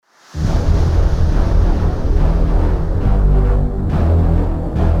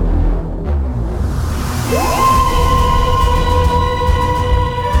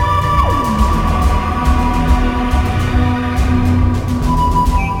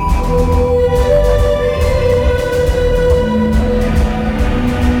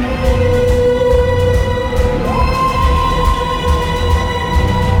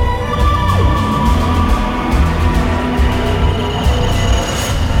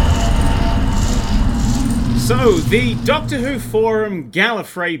So, the Doctor Who forum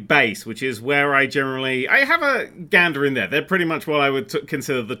Gallifrey base, which is where I have a gander in there. They're pretty much what I would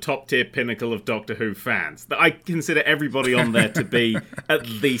consider the top tier pinnacle of Doctor Who fans. I consider everybody on there to be at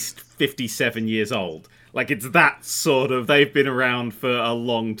least 57 years old. Like, it's that sort of, they've been around for a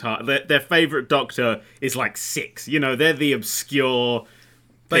long time. Their favourite Doctor is like 6. You know, they're the obscure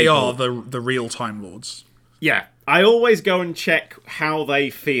They people. are the real Time Lords. Yeah. I always go and check how they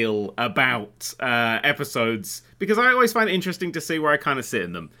feel about episodes, because I always find it interesting to see where I kind of sit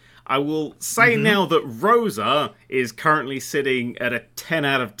in them. I will say now that Rosa is currently sitting at a 10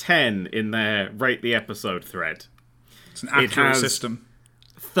 out of 10 in their Rate the Episode thread. It's an accurate system.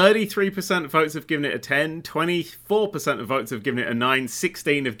 33% of votes have given it a 10, 24% of votes have given it a 9,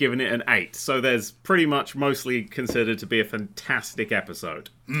 16 have given it an 8. So there's pretty much mostly considered to be a fantastic episode.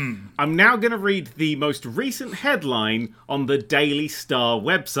 I'm now going to read the most recent headline on the Daily Star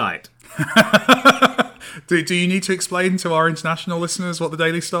website. Do you need to explain to our international listeners what the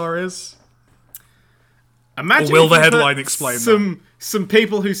Daily Star is? Imagine or will if the you headline put explain some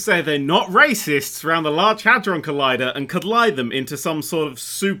people who say they're not racists around the Large Hadron Collider and collide them into some sort of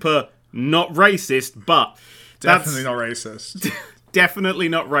super not racist, but Definitely not racist. Definitely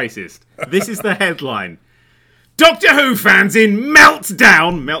not racist. This is the headline. Doctor Who fans in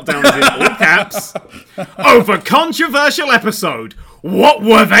meltdown is in all caps, over controversial episode. What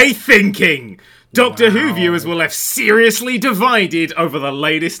were they thinking? Doctor Who viewers were left seriously divided over the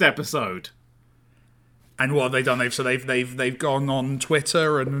latest episode. And what have they done? They've gone on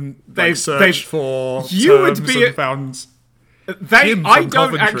Twitter and They've searched for you terms would be and found. I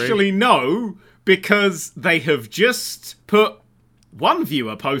don't actually know, because they have just put one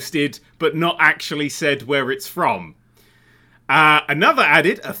viewer posted, but not actually said where it's from. Another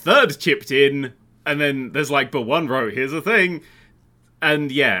added, a third chipped in, and then there's like, but one wrote, here's the thing.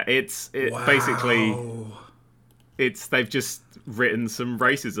 And yeah, basically, they've just written some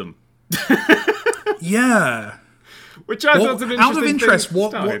racism. Yeah. Which I thought was an interesting out of interest, thing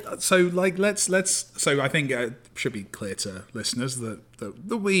what? So, like, let's. So, I think it should be clear to listeners that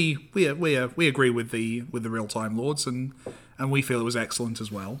we agree with the real Time Lords, and we feel it was excellent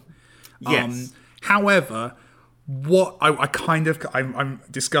as well. Yes. However, what I'm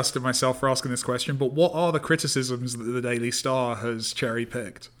disgusted myself for asking this question, but what are the criticisms that the Daily Star has cherry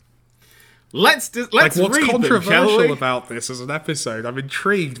picked? Let's what's read controversial them, about this as an episode? I'm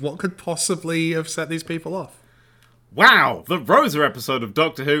intrigued. What could possibly have set these people off? Wow, the Rosa episode of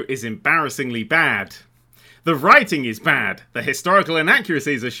Doctor Who is embarrassingly bad. The writing is bad, the historical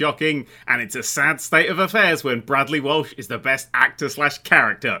inaccuracies are shocking, and it's a sad state of affairs when Bradley Walsh is the best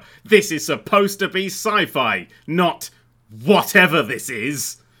actor/character. This is supposed to be sci-fi, not whatever this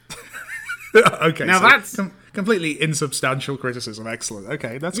is. Okay, now so that's completely insubstantial criticism. Excellent.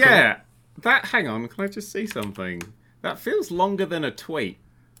 Okay, that's yeah. cool. Hang on, can I just see something? That feels longer than a tweet.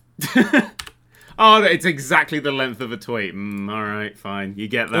 Oh, it's exactly the length of a tweet. Alright, fine. You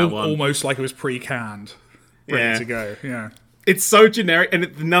get that one. Almost like it was pre-canned. Ready to go, yeah. It's so generic,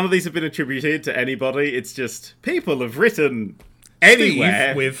 and none of these have been attributed to anybody. It's just, people have written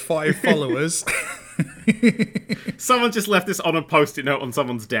anywhere. Steve, with 5 followers. Someone just left this on a post-it note on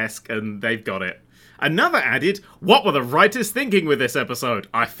someone's desk, and they've got it. Another added, what were the writers thinking with this episode?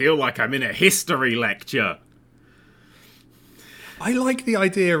 I feel like I'm in a history lecture. I like the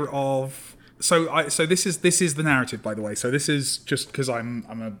idea of... So this is the narrative, by the way. So this is just because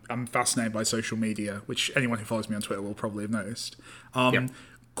I'm fascinated by social media, which anyone who follows me on Twitter will probably have noticed. Yep.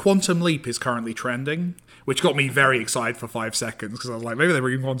 Quantum Leap is currently trending, which got me very excited for 5 seconds, because I was like, maybe they're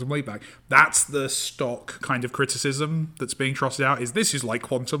bringing Quantum Leap back. That's the stock kind of criticism that's being trotted out, is this is like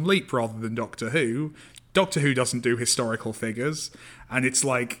Quantum Leap rather than Doctor Who. Doctor Who doesn't do historical figures, and it's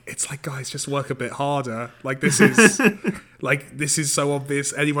like guys, just work a bit harder. Like, this is this is so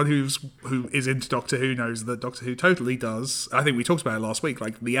obvious. Anyone who is into Doctor Who knows that Doctor Who totally does. I think we talked about it last week.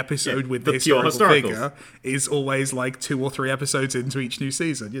 Like, the episode with the historical figure is always like 2 or 3 episodes into each new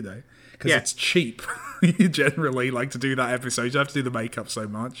season, you know, because it's cheap. You generally like to do that episode. You don't have to do the makeup so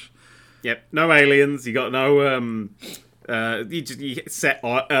much. Yep, no aliens. You got no you set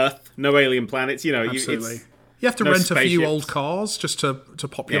Earth, no alien planets. You know, absolutely. You have to rent a few old cars just to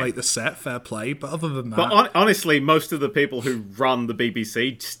populate the set. Fair play, but other than that, but honestly, most of the people who run the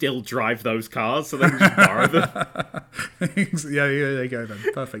BBC still drive those cars, so they can just borrow them. Yeah, there you go then.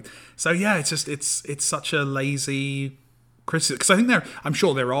 Perfect. So yeah, it's such a lazy criticism, because I'm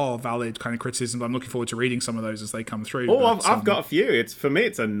sure there are valid kind of criticisms. I'm looking forward to reading some of those as they come through. Oh, I've got a few. For me,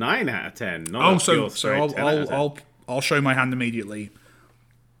 it's a 9 out of 10. I'll show my hand immediately.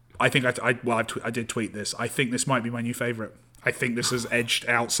 I think I did tweet this. I think this might be my new favourite. I think this has edged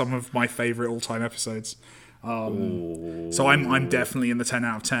out some of my favourite all-time episodes. So I'm definitely in the 10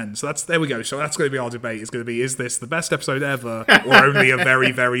 out of 10. So there we go. So that's going to be our debate. It's going to be, is this the best episode ever, or only a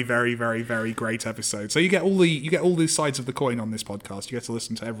very, very, very, very, very great episode? So you get all the sides of the coin on this podcast. You get to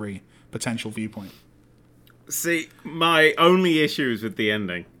listen to every potential viewpoint. See, my only issues with the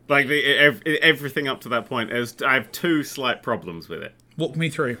ending, like everything up to that point, is I have two slight problems with it. Walk me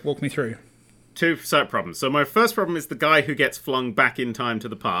through. Two slight problems. So my first problem is the guy who gets flung back in time to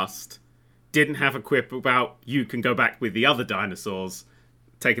the past didn't have a quip about you can go back with the other dinosaurs.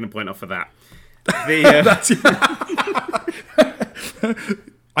 Taking a point off for that.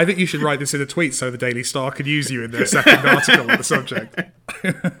 I think you should write this in a tweet so the Daily Star could use you in their second article on the subject.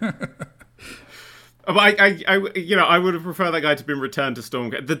 I would have preferred that guy to have been returned to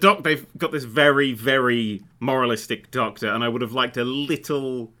Stormcage. They've got this very, very moralistic Doctor, and I would have liked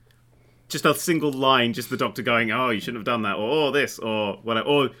just a single line, just the Doctor going, "Oh, you shouldn't have done that," or this, or whatever,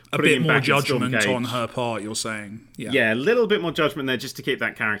 or a bit more judgment on her part. You're saying, yeah, a little bit more judgment there, just to keep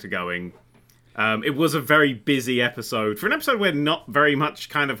that character going. It was a very busy episode for an episode where not very much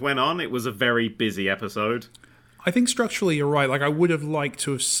kind of went on. It was a very busy episode. I think structurally you're right. Like, I would have liked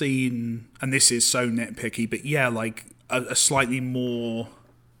to have seen, and this is so nitpicky, but yeah, like a slightly more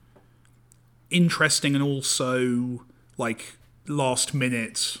interesting and also like last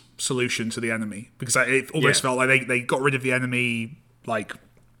minute solution to the enemy, because it almost felt like they got rid of the enemy like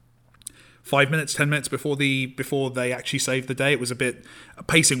 5 minutes, 10 minutes before they actually saved the day. It was a bit,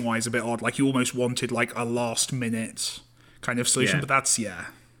 pacing wise, a bit odd. Like, you almost wanted like a last minute kind of solution, but that's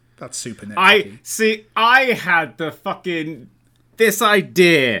super nitpicky. I had this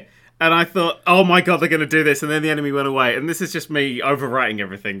idea, and I thought, oh my god, they're going to do this, and then the enemy went away. And this is just me overwriting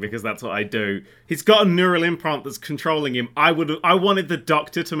everything, because that's what I do. He's got a neural implant that's controlling him. I wanted the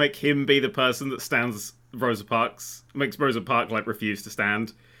Doctor to make him be the person that makes Rosa Parks like refuse to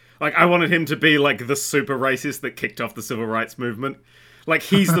stand. Like, I wanted him to be like the super racist that kicked off the civil rights movement. Like,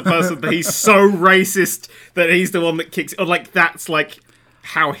 he's the person that he's so racist that he's the one that kicks, or like that's like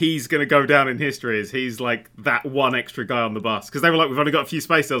how he's going to go down in history, is he's like that one extra guy on the bus. Because they were like, we've only got a few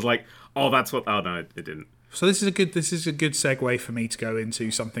spaces. I was like, oh, that's what... Oh, no, it didn't. So this is a good segue for me to go into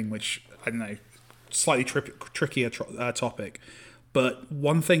something which, I don't know, slightly trickier topic. But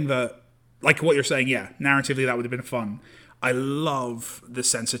one thing that, like what you're saying, narratively that would have been fun. I love the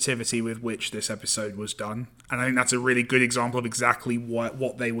sensitivity with which this episode was done. And I think that's a really good example of exactly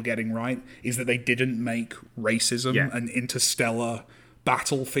what they were getting right, is that they didn't make racism an interstellar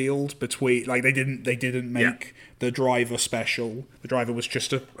battlefield between, like, they didn't make the driver special. The driver was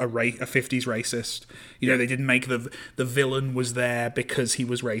just a 50s racist. You know, they didn't make the villain was there because he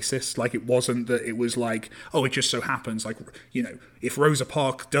was racist. Like, it wasn't that it was like, oh, it just so happens, like, you know, if Rosa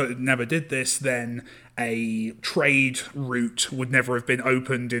Parks never did this, then a trade route would never have been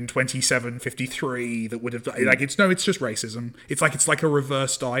opened in 2753 that would have, like, it's just racism. It's like a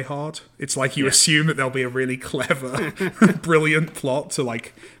reverse Die Hard. It's like you assume that there'll be a really clever brilliant plot to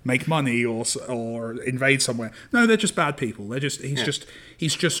like make money or invade somewhere. No, they're just bad people. He's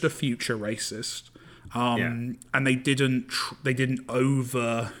just a future racist. And they didn't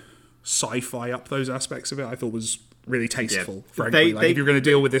over sci-fi up those aspects of it. I thought was really tasteful, frankly. If you're going to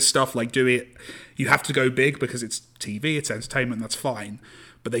deal with this stuff, like, do it. You have to go big because it's TV, it's entertainment, that's fine.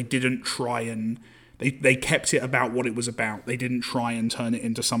 But they didn't try and... They kept it about what it was about. They didn't try and turn it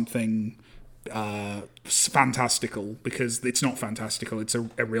into something fantastical, because it's not fantastical. It's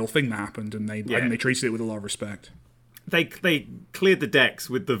a real thing that happened, and they treated it with a lot of respect. They cleared the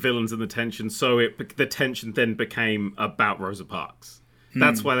decks with the villains and the tension, so the tension then became about Rosa Parks.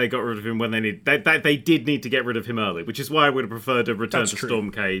 That's why they got rid of him when they did need to get rid of him early, which is why I would have preferred a return to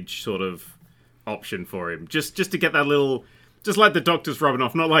Stormcage sort of option for him. Just to get that little, just like the Doctor's rubbing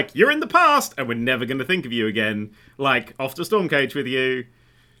off, not like, you're in the past and we're never going to think of you again, like, off to Stormcage with you.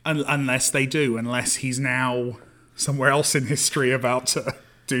 Unless he's now somewhere else in history about to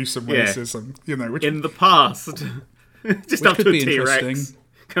do some racism, you know. In the past. Just up to a T-Rex.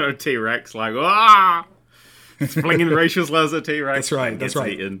 Kind of T-Rex, like, ah! Flinging racial slurs at T-Rex. That's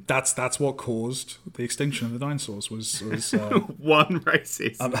right. Eaten. That's what caused the extinction of the dinosaurs. Was one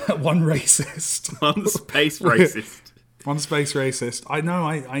racist. One racist. One space racist. One space racist. I know.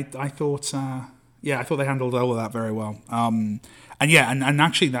 I thought. I thought they handled all of that very well. And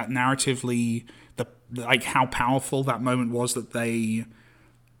actually, that narratively, like how powerful that moment was that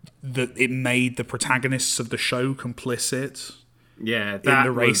it made the protagonists of the show complicit. Yeah, in the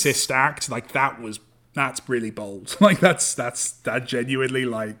racist act. Like, that's really bold. Like, that genuinely,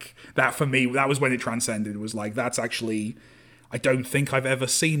 like, that for me, that was when it transcended. Was like, that's actually, I don't think I've ever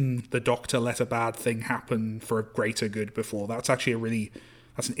seen the Doctor let a bad thing happen for a greater good before. That's actually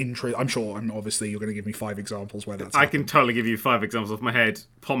That's an intro. I'm sure. Obviously you're going to give me 5 examples where that's. I can totally give you 5 examples off my head.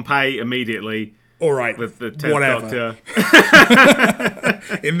 Pompeii immediately. All right, with the 10th Doctor.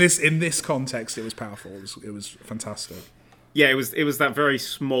 in this context, it was powerful. It was fantastic. Yeah, it was that very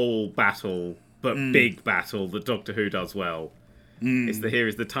small battle, but big battle that Doctor Who does well. Here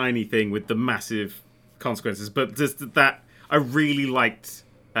is the tiny thing with the massive consequences. But just that, I really liked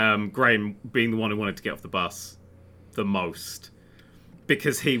Graham being the one who wanted to get off the bus the most.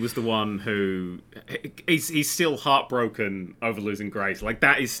 Because he was the one who... He's still heartbroken over losing Grace. Like,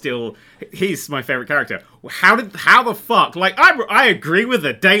 that is still... He's my favourite character. How the fuck... Like, I agree with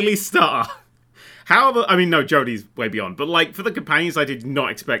the Daily Star. I mean, no, Jodie's way beyond. But, like, for the companions, I did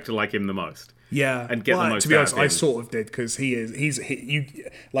not expect to like him the most. Yeah. And get the most to be honest, out of him. I sort of did, because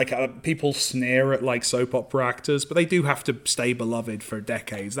people sneer at, like, soap opera actors, but they do have to stay beloved for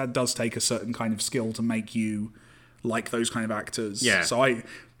decades. That does take a certain kind of skill to make you... like those kind of actors. Yeah. So I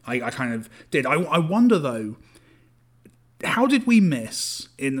kind of did. I wonder though, how did we miss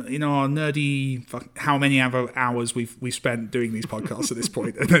in our nerdy how many hours we've spent doing these podcasts at this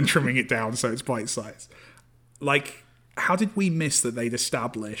point and then trimming it down so it's bite sized? Like, how did we miss that they'd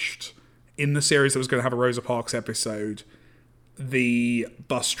established in the series that was going to have a Rosa Parks episode the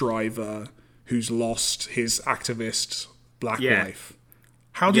bus driver who's lost his activist black wife?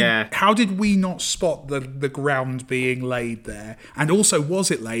 How did we not spot the ground being laid there? And also, was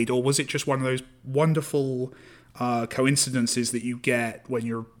it laid, or was it just one of those wonderful coincidences that you get when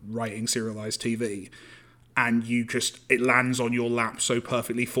you're writing serialized TV, and it lands on your lap so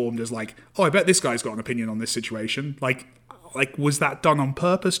perfectly formed as like, oh, I bet this guy's got an opinion on this situation. Like was that done on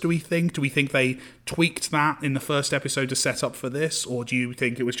purpose? Do we think they tweaked that in the first episode to set up for this, or do you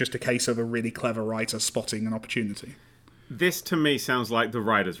think it was just a case of a really clever writer spotting an opportunity? This, to me, sounds like the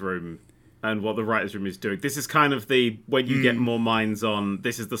writer's room and what the writer's room is doing. This is kind of when you get more minds on,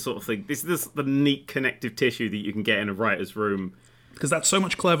 this is the sort of thing, this is the neat connective tissue that you can get in a writer's room. Because that's so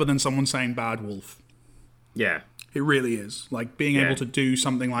much clever than someone saying Bad Wolf. Yeah. It really is. Like, being able to do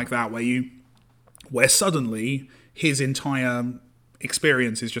something like that where suddenly his entire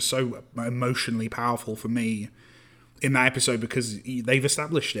experience is just so emotionally powerful for me in that episode, because they've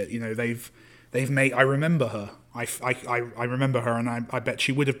established it. You know, they've made... I remember her. I remember her, and I bet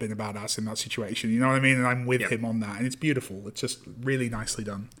she would have been a badass in that situation. You know what I mean? And I'm with him on that, and it's beautiful. It's just really nicely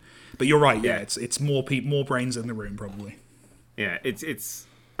done. But you're right. Yeah, it's more brains in the room, probably. Yeah, it's.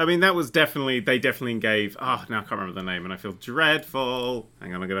 I mean, that was definitely... They definitely gave... Oh, now I can't remember the name, and I feel dreadful.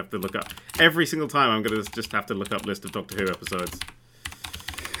 Hang on, I'm going to have to look up... Every single time, I'm going to just have to look up list of Doctor Who episodes.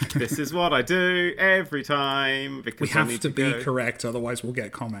 This is what I do every time, because we have to be correct, otherwise we'll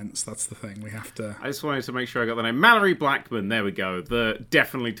get comments. That's the thing. We have to... I just wanted to make sure I got the name. Mallory Blackman, there we go.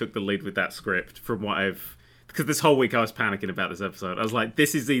 Definitely took the lead with that script from what I've... Because this whole week I was panicking about this episode. I was like,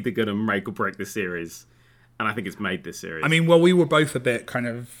 this is either going to make or break this series. And I think it's made this series. I mean, well, we were both a bit kind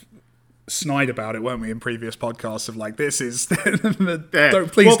of snide about it, weren't we, in previous podcasts of like, this is... Don't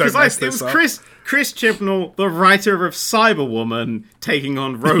mess this up. It was Chris Chibnall, the writer of Cyberwoman, taking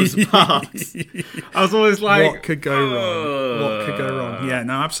on Rosa Parks. I was always like... What could go wrong? Yeah,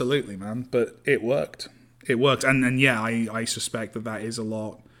 no, absolutely, man. But it worked. It worked. And yeah, I suspect that is a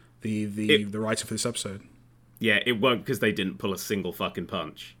lot the writer for this episode. Yeah, it worked because they didn't pull a single fucking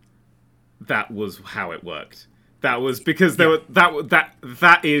punch. That was how it worked. That was because there were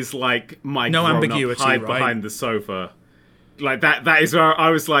that is like my no ambiguity, hide right? behind the sofa. Like that is where I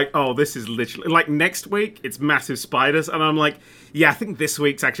was like, oh, this is literally like next week it's massive spiders, and I'm like, yeah, I think this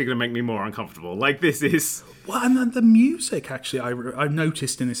week's actually going to make me more uncomfortable. Like this is well, and the music actually I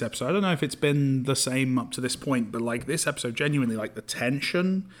noticed in this episode. I don't know if it's been the same up to this point, but like this episode, genuinely, like the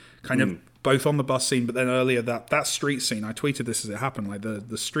tension, kind of both on the bus scene, but then earlier that street scene. I tweeted this as it happened. Like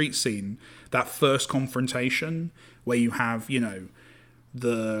the street scene, that first confrontation where you have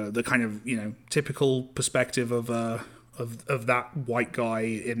the kind of typical perspective of that white guy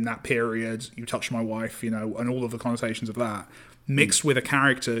in that period. You touched my wife, and all of the connotations of that, mixed with a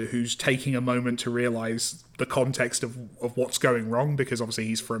character who's taking a moment to realize the context of what's going wrong, because obviously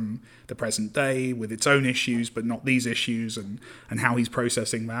he's from the present day with its own issues, but not these issues, and how he's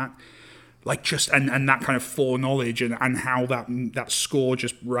processing that. Like just and that kind of foreknowledge and how that score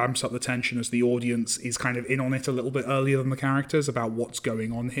just ramps up the tension as the audience is kind of in on it a little bit earlier than the characters about what's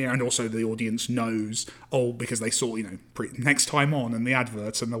going on here, and also the audience knows because they saw next time on and the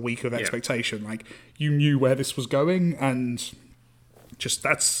adverts and the week of expectation, like you knew where this was going, and just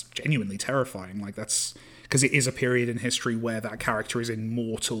that's genuinely terrifying. Like that's because it is a period in history where that character is in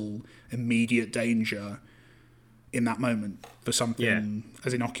mortal immediate danger in that moment for something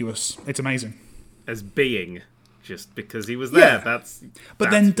as innocuous. It's amazing. As being. just because he was there.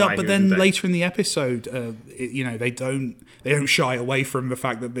 But then later in the episode, they don't shy away from the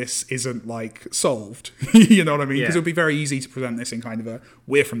fact that this isn't like solved. You know what I mean? Because it would be very easy to present this in kind of a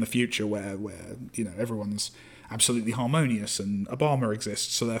we're from the future where everyone's absolutely harmonious and Obama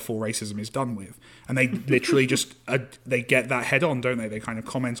exists, so therefore racism is done with. And they literally just they get that head on, don't they? They kind of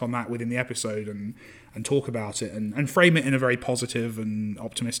comment on that within the episode and talk about it and frame it in a very positive and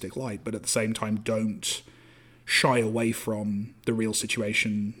optimistic light, but at the same time don't shy away from the real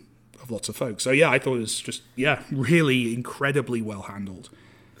situation of lots of folks. So I thought it was just really incredibly well handled,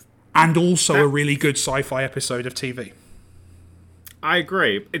 and also a really good sci-fi episode of TV. I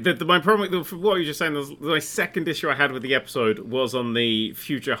agree. My problem with what you were just saying, my second issue I had with the episode was on the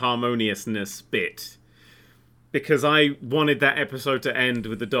future harmoniousness bit. Because I wanted that episode to end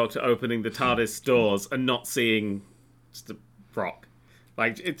with the Doctor opening the TARDIS doors and not seeing just the Rock.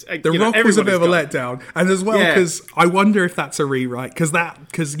 Like the Rock was a bit of a letdown, and as well because I wonder if that's a rewrite.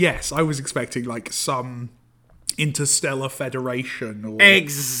 Because yes, I was expecting like some Interstellar Federation or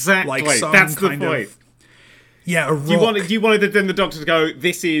exactly like some that's kind the point. A rock. You wanted then the Doctor to go,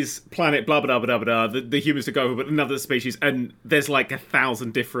 this is planet blah blah blah blah blah, the humans to go over, but another species, and there's like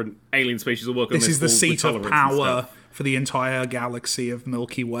 1,000 different alien species all working on this. This is the seat of power for the entire galaxy of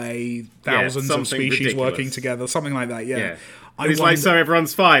Milky Way, thousands of species ridiculous. Working together, something like that, And he's like, so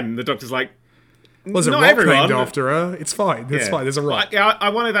everyone's fine, and the Doctor's like, there's a rock named after her, it's fine, it's fine, there's a rock. I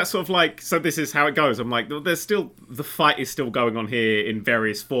wanted that sort of like, so this is how it goes. I'm like, there's still, the fight is still going on here in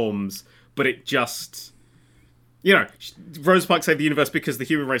various forms, but it just... Rosa Parks saved the universe because the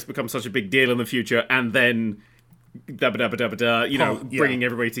human race becomes such a big deal in the future, and then bringing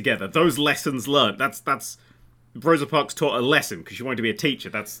everybody together. Those lessons learned. That's Rosa Parks taught a lesson because she wanted to be a teacher.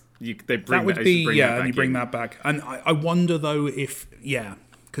 You bring that back. And I wonder though if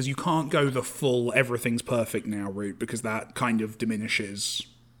because you can't go the full everything's perfect now route because that kind of diminishes.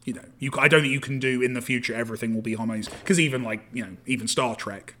 I don't think you can do in the future everything will be harmonious because even Star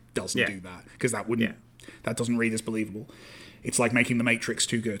Trek doesn't do that because that wouldn't. That doesn't read as believable. It's like making The Matrix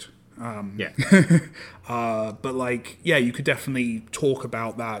too good. But you could definitely talk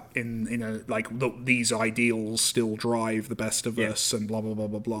about that in a these ideals still drive the best of us and blah blah blah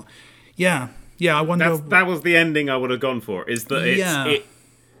blah blah. I wonder. That was the ending I would have gone for. Is that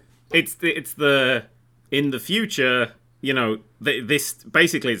it's the in the future. This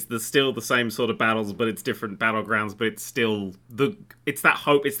basically it's still the same sort of battles, but it's different battlegrounds. But it's still it's that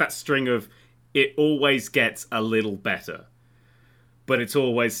hope. It's that string of. It always gets a little better, but it's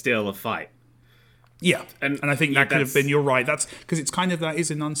always still a fight. Yeah, and I think that could have been. You're right. That's because it's kind of that is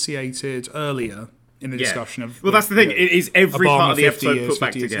enunciated earlier in the discussion of. Well, that's the thing. It is every Obama part of the episode put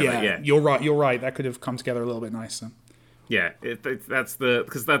back together. Yeah, you're right. You're right. That could have come together a little bit nicer. Yeah, that's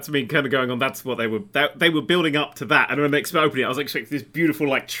me kind of going on. That's what they were building up to that, and when they opened it, I was expecting this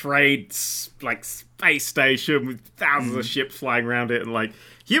beautiful trade space station with thousands of ships flying around it, and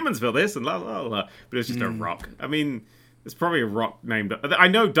humans built this and blah blah blah. But it's just a rock. I mean, there's probably a rock named. I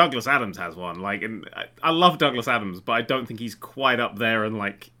know Douglas Adams has one. And I love Douglas Adams, but I don't think he's quite up there and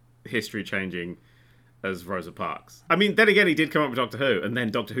history changing as Rosa Parks. I mean, then again, he did come up with Doctor Who, and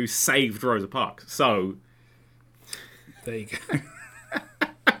then Doctor Who saved Rosa Parks. So. There you go.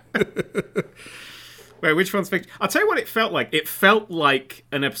 Wait, which one's fiction? I'll tell you what it felt like. It felt like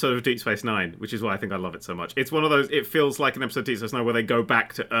an episode of Deep Space Nine, which is why I think I love it so much. It's one of those. It feels like an episode of Deep Space Nine where they go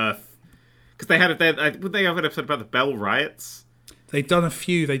back to Earth because they had it. Would they have an episode about the Bell riots? They've done a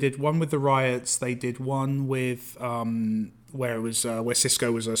few. They did one with the riots. They did one with where it was where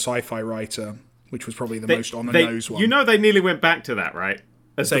Sisko was a sci-fi writer, which was probably the most on the nose one. They nearly went back to that, right?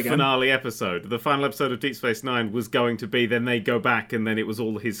 As the finale episode. The final episode of Deep Space Nine was going to be, then they go back, and then it was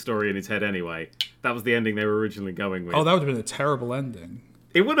all his story in his head anyway. That was the ending they were originally going with. Oh, that would have been a terrible ending.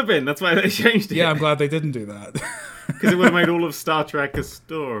 It would have been. That's why they changed it. Yeah, I'm glad they didn't do that. Because it would have made all of Star Trek a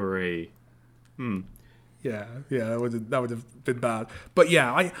story. Yeah, that would have been bad. But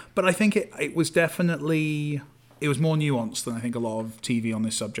I think it was definitely... It was more nuanced than I think a lot of TV on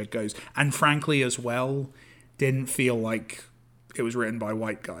this subject goes. And frankly, as well, didn't feel like... It was written by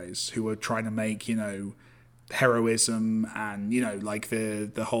white guys who were trying to make, heroism and,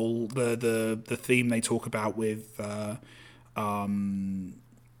 the whole the theme they talk about with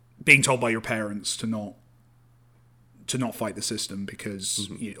being told by your parents to not fight the system because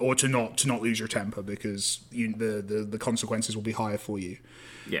or to not lose your temper because the consequences will be higher for you.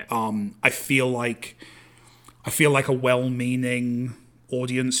 Yeah. I feel like a well-meaning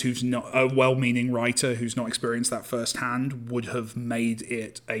audience who's not a well-meaning writer who's not experienced that firsthand would have made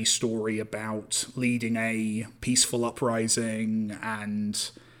it a story about leading a peaceful uprising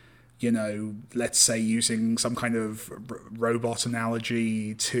and let's say using some kind of robot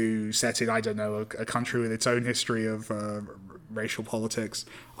analogy to set in, I don't know, a country with its own history of racial politics,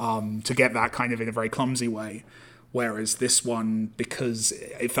 to get that kind of in a very clumsy way. Whereas this one, because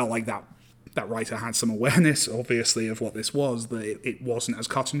it felt like that writer had some awareness, obviously, of what this was, that it wasn't as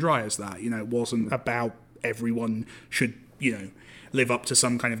cut and dry as that. It wasn't about everyone should, live up to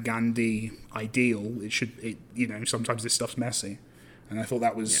some kind of Gandhi ideal. Sometimes this stuff's messy. And I thought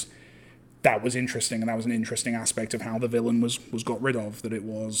that was interesting, and that was an interesting aspect of how the villain was got rid of, that it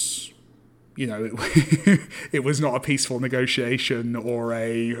was... it was not a peaceful negotiation or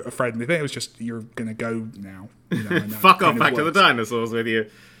a friendly thing. It was just, you're going to go now. Fuck off back to the dinosaurs with you.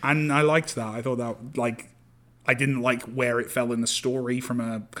 And I liked that. I thought that, I didn't like where it fell in the story from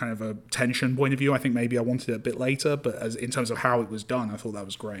a kind of a tension point of view. I think maybe I wanted it a bit later, but in terms of how it was done, I thought that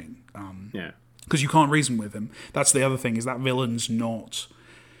was great. Because you can't reason with him. That's the other thing, is that villain's not...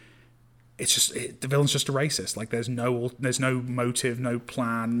 It's just... the villain's just a racist. There's no motive, no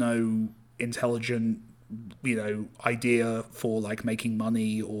plan, no... intelligent, idea for making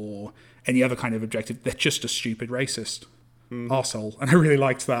money or any other kind of objective. They're just a stupid racist arsehole, and I really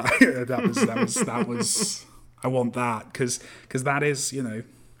liked that. that was. I want that because that is the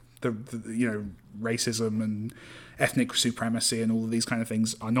racism and ethnic supremacy and all of these kind of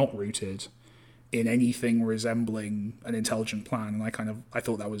things are not rooted in anything resembling an intelligent plan, and I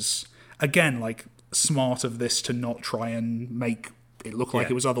thought that was again smart of this to not try and make it looked like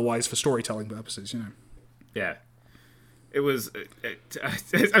it was otherwise for storytelling purposes, Yeah. It was...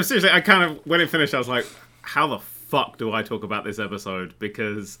 I'm seriously, I kind of... When it finished, I was like, how the fuck do I talk about this episode?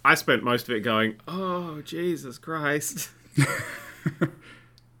 Because I spent most of it going, oh, Jesus Christ.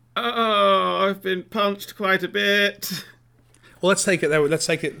 Oh, I've been punched quite a bit. Well, let's take it there. Let's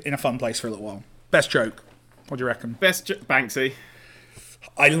take it in a fun place for a little while. Best joke. What do you reckon? Banksy.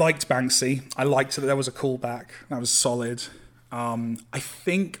 I liked Banksy. I liked that there was a callback. That was solid. I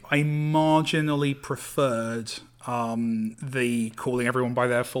think I marginally preferred the calling everyone by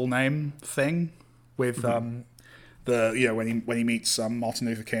their full name thing with when he meets Martin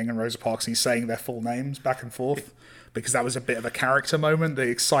Luther King and Rosa Parks, and he's saying their full names back and forth, because that was a bit of a character moment. The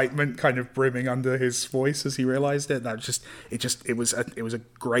excitement kind of brimming under his voice as he realized it. It was a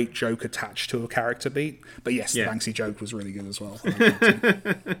great joke attached to a character beat. But yes, the Banksy joke was really good as well.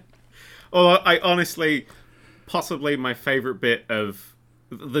 Although I honestly... Possibly my favourite bit of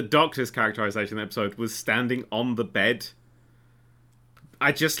the Doctor's characterization episode was standing on the bed.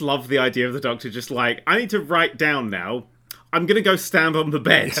 I just love the idea of the Doctor just I need to write down now. I'm going to go stand on the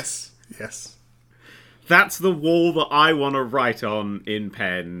bed. Yes. That's the wall that I want to write on in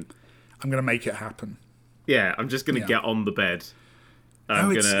pen. I'm going to make it happen. Yeah, I'm just going to get on the bed.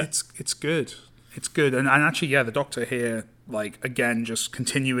 It's good. It's good. And actually, the Doctor here, again, just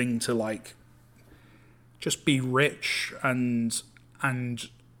continuing to, just be rich and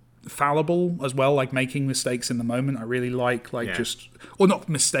fallible as well, making mistakes in the moment. I really just, or not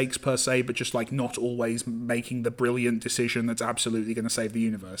mistakes per se, but just not always making the brilliant decision that's absolutely going to save the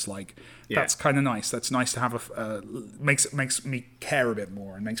universe. That's kind of nice. That's nice to have makes me care a bit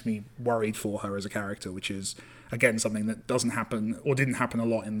more and makes me worried for her as a character, which is again something that doesn't happen or didn't happen a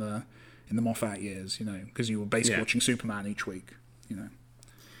lot in the Moffat years, because you were basically watching Superman each week,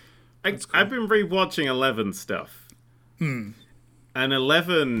 Cool. I've been rewatching 11 stuff. And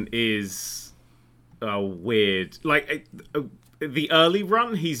 11 is weird. The early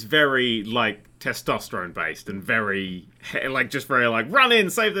run, he's very, testosterone based and very, run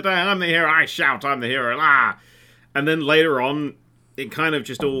in, save the day, I'm the hero, I shout, I'm the hero, ah! And then later on, it kind of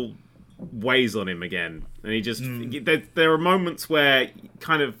just all weighs on him again. And he just, there are moments where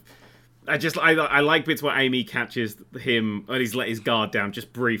kind of, I like bits where Amy catches him and he's let his guard down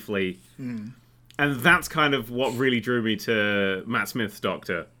just briefly. And that's kind of what really drew me to Matt Smith's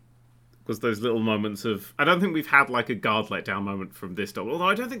Doctor. Was those little moments of... I don't think we've had a guard let down moment from this Doctor. Although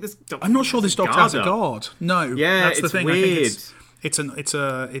I don't think this Doctor... I'm not sure this Doctor has a guard. No. Yeah, that's the thing. Weird. I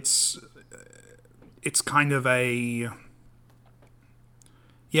think it's kind of a...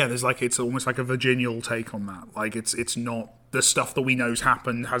 Yeah, there's it's almost like a virginal take on that. It's not... The stuff that we know's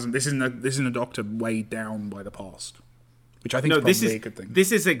happened hasn't... This isn't a Doctor weighed down by the past, which I think is probably a good thing.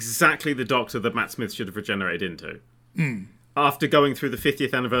 This is exactly the Doctor that Matt Smith should have regenerated into. After going through the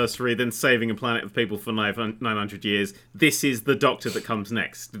 50th anniversary, then saving a planet of people for 900 years, this is the Doctor that comes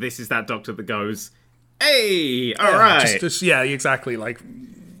next. This is that Doctor that goes, hey, all right. Just, exactly.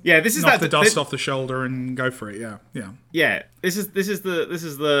 This is knock the dust off the shoulder and go for it. Yeah. This is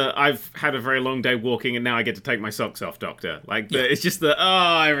the I've had a very long day walking and now I get to take my socks off, Doctor. It's just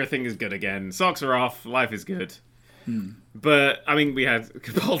everything is good again. Socks are off. Life is good. But, I mean, we had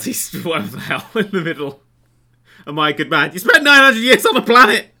Capaldi's whatever the hell in the middle. Am I a good man? You spent 900 years on the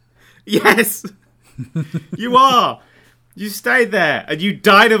planet! Yes! You are! You stayed there, and you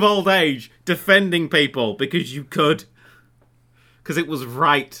died of old age defending people because you could. Because it was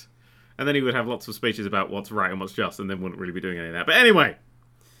right. And then he would have lots of speeches about what's right and what's just, and then wouldn't really be doing any of that. But anyway,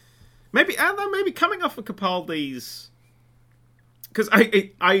 maybe coming off of Capaldi's, because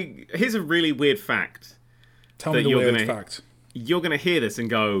here's a really weird fact. Tell me the weird fact. You're gonna hear this and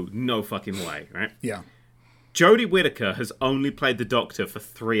go, no fucking way, right? Yeah. Jodie Whittaker has only played the Doctor for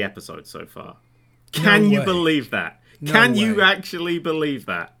 3 episodes so far. Can you believe that? Can you actually believe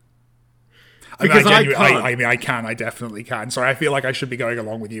that? Because I can't. I can. I definitely can. Sorry, I feel like I should be going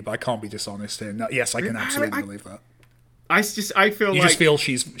along with you, but I can't be dishonest here. No, yes, I can absolutely believe that. I feel you just feel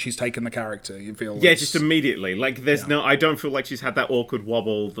she's taken the character. You feel just immediately. Like there's no. I don't feel like she's had that awkward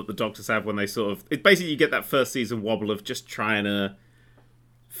wobble that the Doctors have when they sort of. It basically you get that first season wobble of just trying to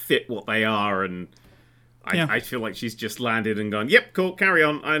fit what they are, and I feel like she's just landed and gone. Yep, cool, carry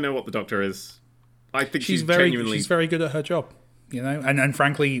on. I know what the Doctor is. I think she's very good at her job. You know, and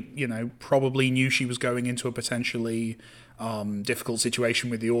frankly, you know, probably knew she was going into a potentially difficult situation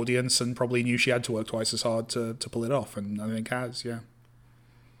with the audience, and probably knew she had to work twice as hard to pull it off, and I think has, yeah.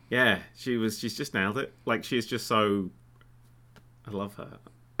 Yeah, she's just nailed it. Like, she's just so... I love her.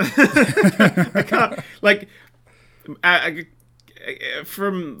 I can't, like...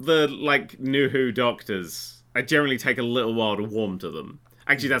 from the, like, New Who Doctors, I generally take a little while to warm to them.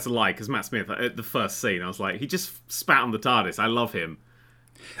 Actually, that's a lie, because Matt Smith, at the first scene, I was like, he just spat on the TARDIS. I love him.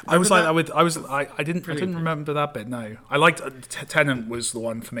 I didn't remember that bit, no. I liked... Tennant was the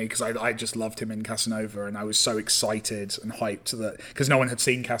one for me, because I just loved him in Casanova, and I was so excited and hyped that... Because no one had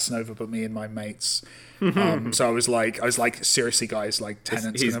seen Casanova but me and my mates. So I was like, seriously, guys, like,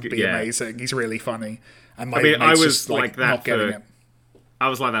 Tennant's going to be amazing. He's really funny. And my mates I was just, like that not getting it. I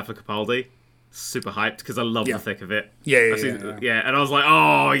was like that for Capaldi. Super hyped because I love the thick of it. Yeah, and I was like,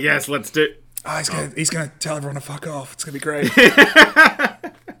 oh yes, let's do it. Oh, he's gonna tell everyone to fuck off. It's gonna be great.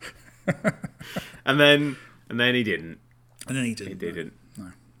 and then he didn't. He didn't.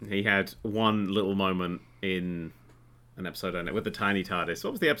 No. He had one little moment in an episode on it with the tiny TARDIS.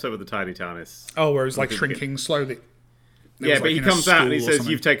 What was the episode with the tiny TARDIS? Oh, where it was like shrinking slowly. Yeah, but he comes out and he says,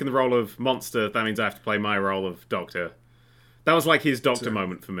 "You've taken the role of monster. That means I have to play my role of Doctor." That was like his Doctor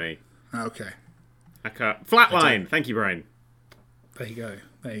moment for me. Okay. I can't. Flatline. Thank you, Brian. There you go.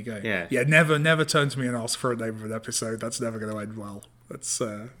 Yeah. Yeah. Never turn to me and ask for a name of an episode. That's never going to end well. That's.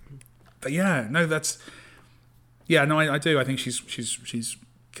 But yeah, no, that's. Yeah, no, I do. I think she's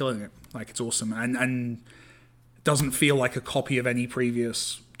killing it. Like, it's awesome, and doesn't feel like a copy of any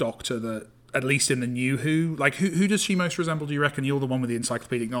previous Doctor that. At least in the New Who, like who does she most resemble? Do you reckon? You're the one with the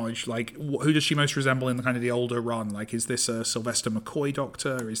encyclopedic knowledge. Like, who does she most resemble in the kind of the older run? Like, is this a Sylvester McCoy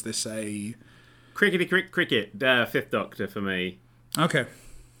Doctor? Is this a Cricket? 5th Doctor for me. Okay.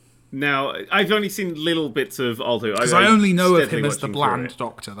 Now I've only seen little bits of Old Who because I only know of him as the bland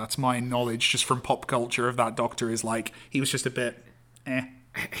Doctor. That's my knowledge just from pop culture of that Doctor. Is like he was just a bit.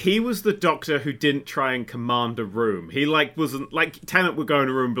 He was the Doctor who didn't try and command a room. He wasn't like Tennant would go in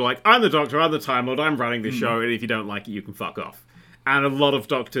a room and be like, "I'm the Doctor, I'm the Time Lord, I'm running the show, and if you don't like it, you can fuck off." And a lot of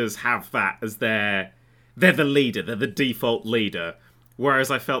Doctors have that as they're the leader, they're the default leader.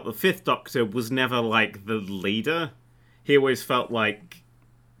 Whereas I felt the 5th Doctor was never like the leader. He always felt like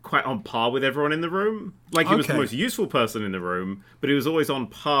quite on par with everyone in the room. Like he was the most useful person in the room, but he was always on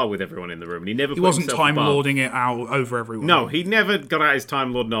par with everyone in the room. And he wasn't Time Lording it out over everyone. No, he never got out his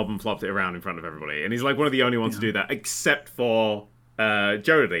Time Lord knob and flopped it around in front of everybody. And he's like one of the only ones to do that, except for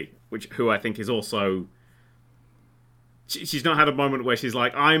Jodie, who I think is also... She's not had a moment where she's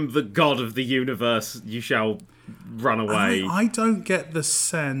like, "I'm the god of the universe, you shall run away." I don't get the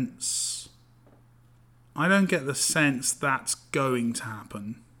sense... that's going to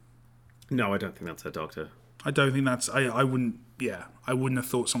happen. No, I don't think that's her Doctor. I don't think that's... I wouldn't have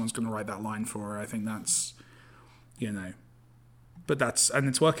thought someone's going to write that line for her. I think that's... But that's... And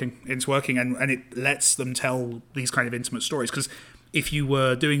it's working. It's working, and it lets them tell these kind of intimate stories. Because if you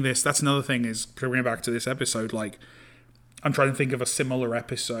were doing this... That's another thing is, bringing back to this episode, like... I'm trying to think of a similar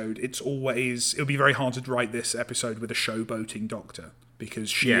episode. It'll be very hard to write this episode with a showboating Doctor. Because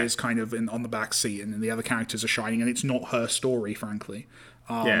she is kind of on the back seat and the other characters are shining, and it's not her story, frankly.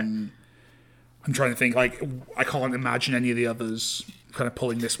 I'm trying to think, like, I can't imagine any of the others kind of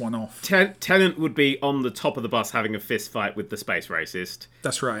pulling this one off. Tennant would be on the top of the bus having a fist fight with the space racist.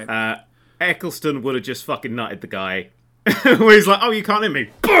 That's right. Eccleston would have just fucking nutted the guy. Where he's like, "Oh, you can't hit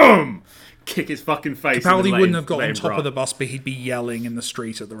me." Boom! Kick his fucking face. Capaldi wouldn't have got on top of the bus, but he'd be yelling in the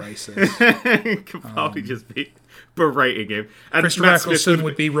street at the races. Capaldi just be berating him. And Christopher Eccleston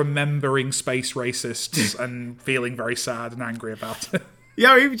would be remembering space racists and feeling very sad and angry about it.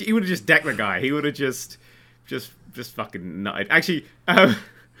 Yeah, he would have just decked the guy. He would have just fucking nutted. Actually,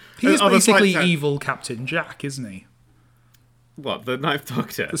 he's basically evil Captain Jack, isn't he? What, the Ninth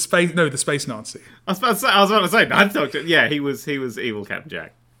Doctor? The space Nazi. I was about to say Ninth Doctor. Yeah, he was evil Captain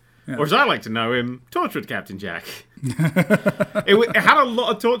Jack. Yeah. Or as I like to know him, Torchwood Captain Jack. It had a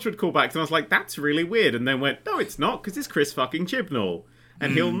lot of Torchwood callbacks, and I was like, that's really weird. And then went, no, it's not, because it's Chris fucking Chibnall.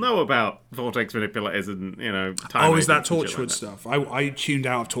 And he'll know about vortex manipulators and, time. Oh, is that Torchwood stuff? I tuned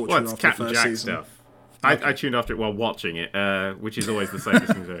out of Torchwood after Captain the first Jack season. Stuff. Okay. I tuned after it while watching it, which is always the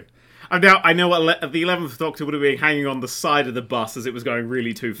safest thing to do. I know what the 11th Doctor would have been hanging on the side of the bus as it was going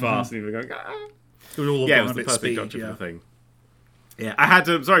really too fast, and he was going, It was all it was the perfect Doctor for the thing. Yeah, I had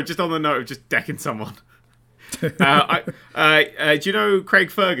to. Sorry, just on the note of just decking someone. Do you know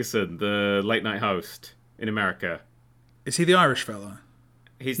Craig Ferguson, the late night host in America? Is he the Irish fella?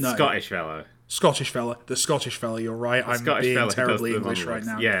 He's the Scottish fella. Scottish fella. The Scottish fella, you're right. I'm being terribly English right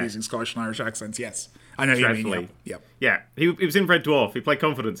now, using Scottish and Irish accents. Yes. I know who you mean. Yep. Yeah, he was in Red Dwarf. He played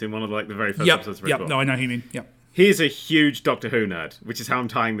Confidence in one of the very first episodes of Red Dwarf. No, I know who you mean. Yep. He's a huge Doctor Who nerd, which is how I'm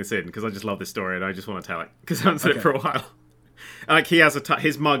tying this in, because I just love this story and I just want to tell it, because I haven't said it for a while. Like, he has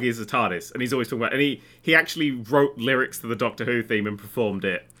his mug is a TARDIS, and he's always talking about it. And he actually wrote lyrics to the Doctor Who theme and performed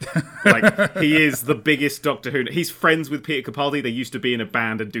it. Like, he is the biggest Doctor Who. He's friends with Peter Capaldi. They used to be in a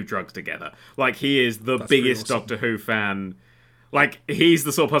band and do drugs together. Like, he is the biggest awesome Doctor Who fan. Like, he's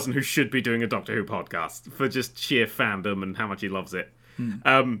the sort of person who should be doing a Doctor Who podcast for just sheer fandom and how much he loves it.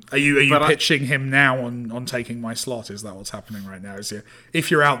 Are you pitching him now on taking my slot? Is that what's happening right now?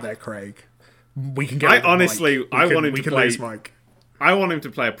 If you're out there, Craig, we can get. I want him to play Mike. I want him to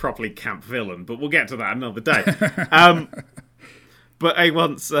play a properly camp villain, but we'll get to that another day. But I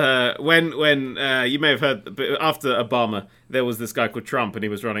once, when you may have heard, but after Obama, there was this guy called Trump, and he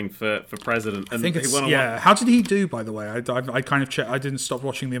was running for president. And I think How did he do, by the way? I kind of checked. I didn't stop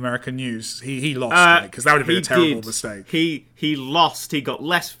watching the American news. He lost, because that would have been a terrible mistake. He lost. He got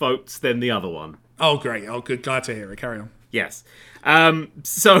less votes than the other one. Oh, great. Oh, good. Glad to hear it. Carry on. Yes. Trump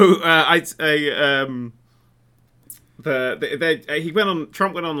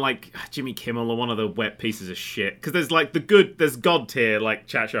went on like Jimmy Kimmel or one of the wet pieces of shit, because there's like there's god tier like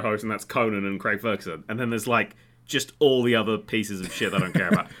chat show host, and that's Conan and Craig Ferguson, and then there's like just all the other pieces of shit I don't care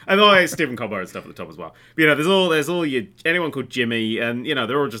about, and Stephen Colbert and stuff at the top as well. But, there's all anyone called Jimmy, and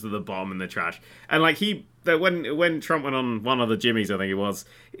they're all just at the bottom in the trash. And like when Trump went on one of the Jimmys, I think it was.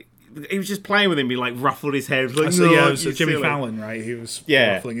 He was just playing with him. He like ruffled his hair. Like, it was Jimmy Fallon, right? He was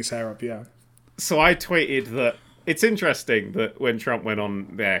ruffling his hair up. Yeah. So I tweeted that it's interesting that when Trump went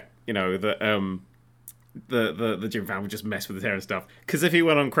on there, that the Jimmy Fallon would just mess with his hair and stuff. Because if he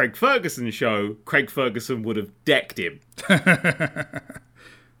went on Craig Ferguson's show, Craig Ferguson would have decked him.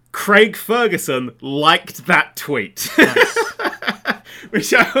 Craig Ferguson liked that tweet,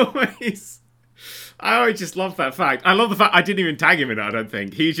 which I always just love that fact. I love the fact I didn't even tag him in it, I don't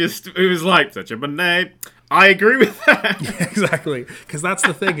think. He was like, such a name. I agree with that. Yeah, exactly. Because that's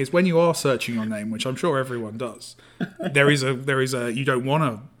the thing, is when you are searching your name, which I'm sure everyone does, there is a you don't want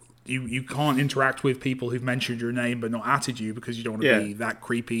to, you can't interact with people who've mentioned your name but not added you, because you don't want to be that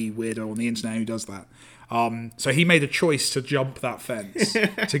creepy weirdo on the internet who does that. So he made a choice to jump that fence,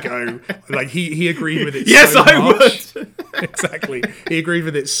 to go, like, he agreed with it yes, so I much. Would. Exactly. He agreed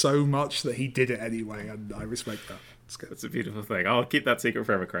with it so much that he did it anyway, and I respect that. It's good. That's a beautiful thing. I'll keep that secret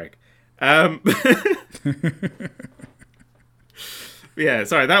forever, Craig. Yeah,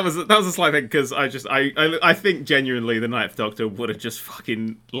 sorry, that was a slight thing, because I think genuinely the Ninth Doctor would have just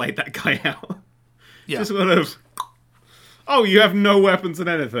fucking laid that guy out. Yeah. Just would have, you have no weapons and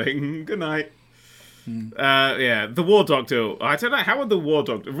anything. Good night. The War Doctor, I don't know, how would the War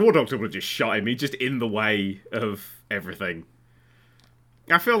Doctor would have just shot him. He's just in the way of everything.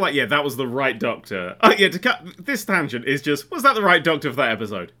 I feel like, that was the right Doctor. To cut this tangent is just, was that the right Doctor for that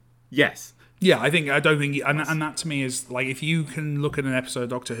episode? Yes. Yeah, I don't think, and that to me is, like, if you can look at an episode of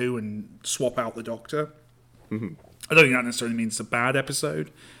Doctor Who and swap out the Doctor, I don't think that necessarily means it's a bad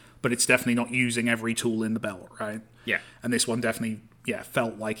episode, but it's definitely not using every tool in the belt, right? Yeah. And this one definitely,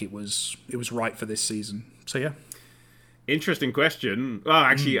 felt like it was right for this season. So, yeah. Interesting question. Well,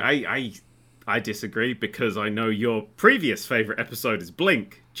 actually, I disagree, because I know your previous favourite episode is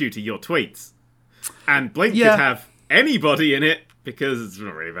Blink, due to your tweets. And Blink could have anybody in it, because it's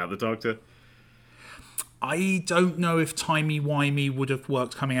not really about the Doctor. I don't know if timey-wimey would have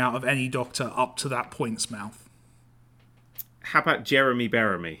worked coming out of any Doctor up to that point's mouth. How about Jeremy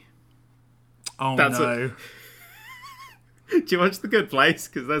Bearimy? Oh, no. Do you watch The Good Place?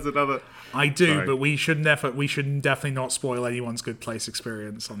 Because there's another... I do, but we should definitely not spoil anyone's Good Place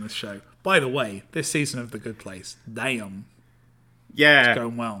experience on this show. By the way, this season of The Good Place, damn. Yeah. It's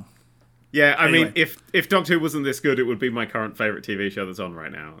going well. Yeah, I mean, if Doctor Who wasn't this good, it would be my current favourite TV show that's on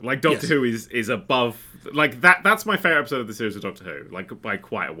right now. Like, Doctor Who is above... Like, that's my favourite episode of the series of Doctor Who, like, by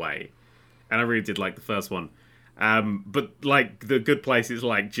quite a way. And I really did like the first one. But, like, The Good Place is,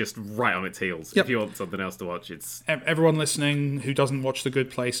 like, just right on its heels. Yep. If you want something else to watch, it's... Everyone listening who doesn't watch The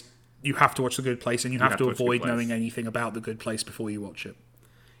Good Place, you have to watch The Good Place, and you have to avoid knowing anything about The Good Place before you watch it.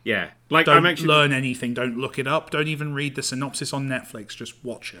 Yeah. Like, don't learn anything. Don't look it up. Don't even read the synopsis on Netflix. Just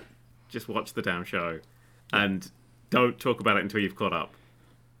watch it. Just watch the damn show. And don't talk about it until you've caught up.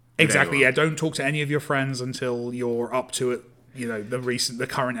 Exactly, yeah. Don't talk to any of your friends until you're up to it, you know, the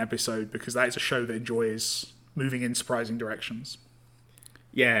current episode, because that is a show that enjoys moving in surprising directions.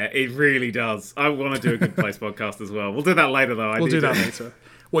 Yeah, it really does. I want to do a Good Place podcast as well. We'll do that later, though. We'll do that later.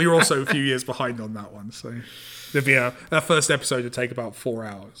 Well, you're also a few years behind on that one, so there'd be that first episode would take about 4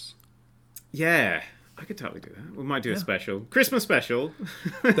 hours. Yeah. I could totally do that. We might do a special. Christmas special.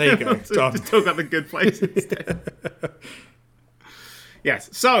 There you go. Done. Talk about The Good Place instead. Yes.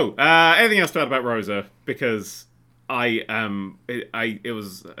 So, anything else to add about Rosa? Because it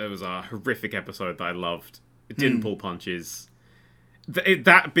was a horrific episode that I loved. It didn't pull punches.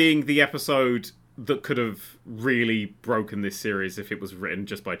 That being the episode that could have really broken this series if it was written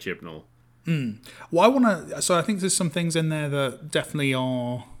just by Chibnall. Well, so I think there's some things in there that definitely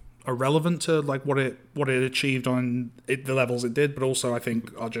are relevant to like what it achieved on the levels it did, but also I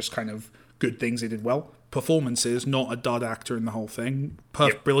think are just kind of good things it did well. Performances, not a dud actor in the whole thing.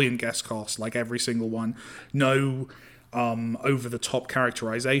 Brilliant guest cast, like every single one. No over the top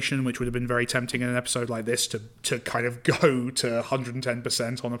characterization, which would have been very tempting in an episode like this to kind of go to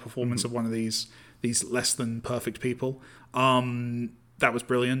 110% on a performance of one of these less than perfect people. That was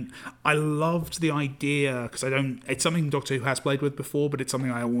brilliant. I loved the idea, because it's something Doctor Who has played with before, but it's something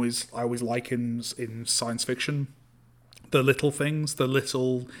I always like in science fiction. The little things,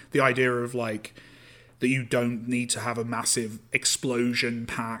 the idea of like that you don't need to have a massive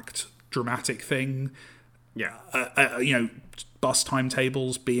explosion-packed dramatic thing. Yeah. You know, bus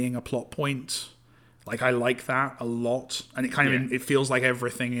timetables being a plot point. Like, I like that a lot. And it kind of it feels like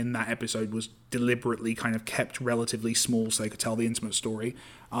everything in that episode was deliberately kind of kept relatively small so they could tell the intimate story.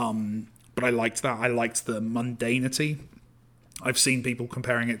 But I liked that. I liked the mundanity. I've seen people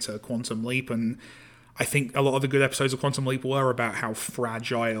comparing it to Quantum Leap, and I think a lot of the good episodes of Quantum Leap were about how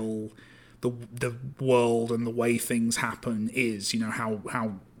fragile the world and the way things happen is. You know,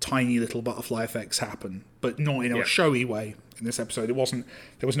 how tiny little butterfly effects happen, but not in a showy way. In this episode,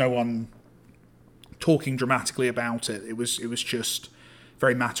 there was no one talking dramatically about it. It was just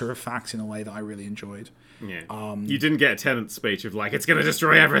very matter of fact in a way that I really enjoyed. Yeah. You didn't get a Tennant speech of like, it's going to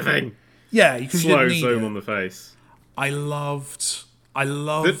destroy everything. Yeah, because slow zoom on the face. I loved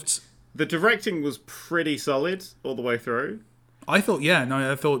the directing was pretty solid all the way through. I thought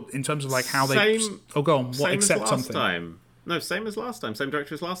in terms of like how they go on, what accept something. Time. No, same as last time. Same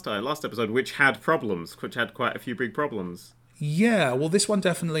director as last episode, which had quite a few big problems. Yeah, well, this one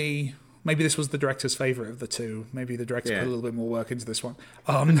definitely. Maybe this was the director's favourite of the two. Maybe the director put a little bit more work into this one.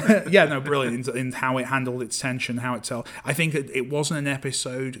 Brilliant in how it handled its tension, how it told. I think it wasn't an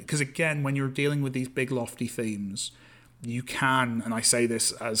episode, because again, when you're dealing with these big lofty themes, you can, and I say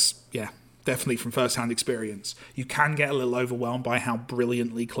this as, definitely from first-hand experience, you can get a little overwhelmed by how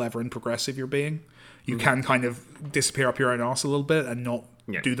brilliantly clever and progressive you're being. You can kind of disappear up your own arse a little bit and not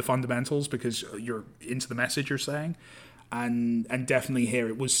do the fundamentals because you're into the message you're saying. And definitely here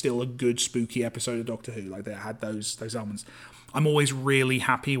it was still a good spooky episode of Doctor Who. Like, they had those elements. I'm always really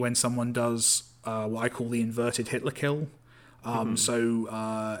happy when someone does what I call the inverted Hitler kill. So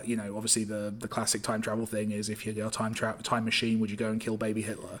obviously the classic time travel thing is, if you get a time machine, would you go and kill baby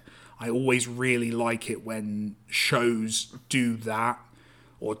Hitler? I always really like it when shows do that,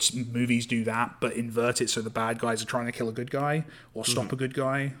 or movies do that, but invert it so the bad guys are trying to kill a good guy or stop a good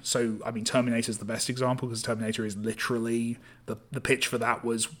guy. So, I mean, Terminator's the best example, because Terminator is literally... The pitch for that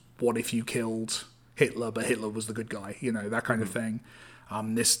was, what if you killed Hitler, but Hitler was the good guy? You know, that kind of thing.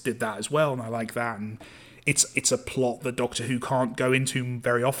 This did that as well, and I like that. And it's a plot that Doctor Who can't go into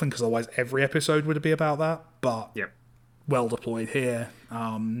very often, because otherwise every episode would be about that. But well deployed here.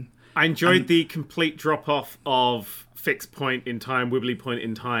 I enjoyed the complete drop-off of fixed point in time, wibbly point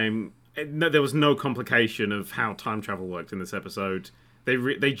in time. There was no complication of how time travel worked in this episode.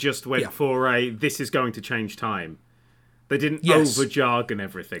 They just went for this is going to change time. They didn't over jargon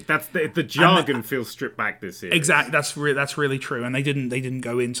everything. That's the jargon feels stripped back this series. Exactly, that's really true. And they didn't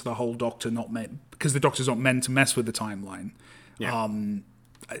go into the whole Doctor not meant, because the Doctor's not meant to mess with the timeline. Yeah.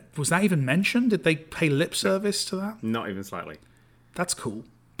 Was that even mentioned? Did they pay lip service to that? Not even slightly. That's cool,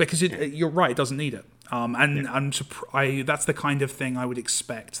 because you're right, it doesn't need it. That's the kind of thing I would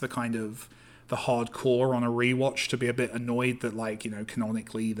expect the hardcore on a rewatch to be a bit annoyed that, like, you know,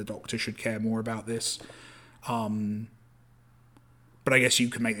 canonically the Doctor should care more about this. But I guess you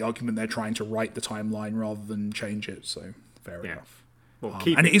can make the argument they're trying to write the timeline rather than change it, so fair enough. Well,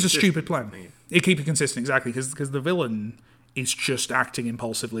 and it is a stupid plan. It keep it consistent, exactly, because the villain is just acting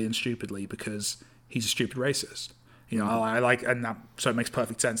impulsively and stupidly because he's a stupid racist. You know, so it makes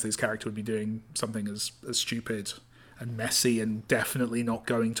perfect sense that his character would be doing something as stupid and messy and definitely not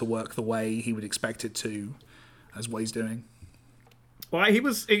going to work the way he would expect it to, as what he's doing. Well, he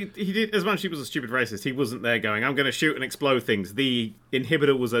did, as much as he was a stupid racist, he wasn't there going, I'm going to shoot and explode things. The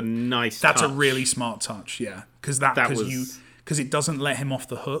inhibitor was a nice touch. That's a really smart touch, yeah. Because it doesn't let him off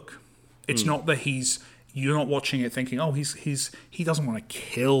the hook. It's not that you're not watching it thinking, oh, he doesn't want to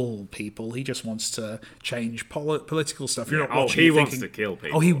kill people. He just wants to change political stuff. You're not watching he wants to kill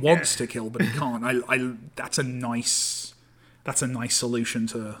people. Oh, he wants to kill, but he can't. That's a nice solution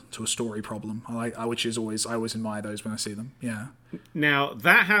to a story problem. I always admire those when I see them. Yeah. Now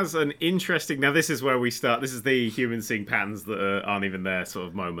that has an interesting. Now this is where we start. This is the human seeing patterns that aren't even there sort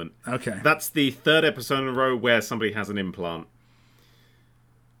of moment. Okay. That's the third episode in a row where somebody has an implant.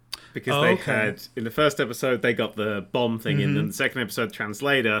 Because they had, in the first episode, they got the bomb thing in, and the second episode,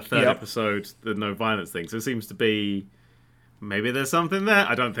 translator, third episode, the no violence thing. So it seems to be, maybe there's something there.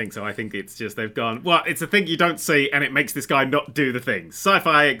 I don't think so. I think it's just they've gone, well, it's a thing you don't see, and it makes this guy not do the thing.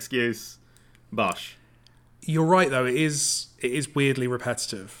 Sci-fi excuse, bosh. You're right, though. It is weirdly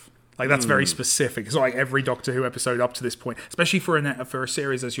repetitive. Like, that's very specific. It's like every Doctor Who episode up to this point, especially for a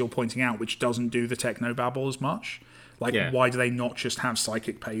series, as you're pointing out, which doesn't do the technobabble as much. Like, why do they not just have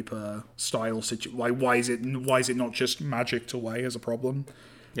psychic paper style situation? Why is it not just magicked away as a problem?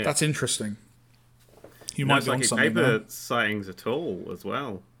 Yeah. That's interesting. You might be on something. No paper sightings at all as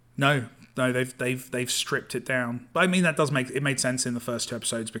well. No, they've stripped it down. But I mean, that does made sense in the first two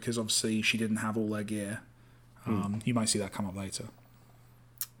episodes because obviously she didn't have all their gear. You might see that come up later.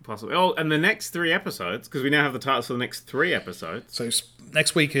 Possibly. Oh, and the next 3 episodes, because we now have the titles for the next 3 episodes. So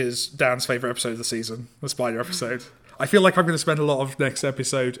next week is Dan's favourite episode of the season, the spider episode. I feel like I'm going to spend a lot of next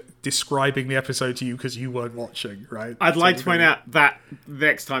episode describing the episode to you because you weren't watching, right? I'd like to point out that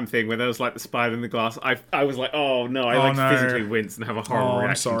next time thing where there was like the spider in the glass. I was like, oh no, I physically wince and have a horrible reaction.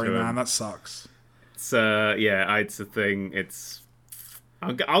 I'm sorry, to man, him. That sucks. It's it's a thing.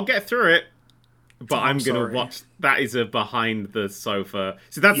 I'll get through it, but I'm going to watch. That is a behind the sofa.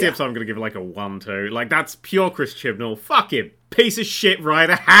 So that's the episode I'm going to give it like a 1-2. Like that's pure Chris Chibnall. Fuck him, piece of shit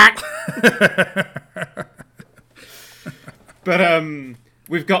writer hack. But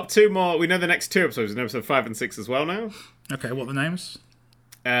we've got 2 more. We know the next 2 episodes in episode 5 and 6 as well now. Okay, what are the names?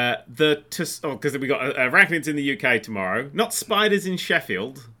 Because we got Arachnids in the UK tomorrow. Not Spiders in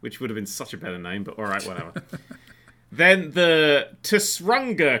Sheffield, which would have been such a better name, but alright, whatever. Then the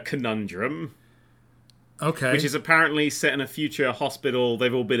Tusrunga Conundrum. Okay. Which is apparently set in a future hospital.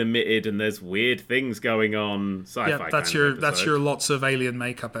 They've all been admitted and there's weird things going on. Sci-fi that's your lots of alien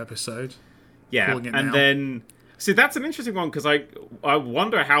makeup episode. Yeah, and then... See, that's an interesting one, because I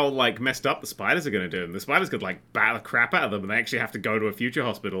wonder how, like, messed up the spiders are going to do. And the spiders could, like, bat the crap out of them, and they actually have to go to a future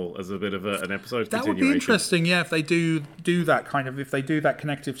hospital as a bit of an episode that continuation. Would be interesting, yeah, if they do that kind of... If they do that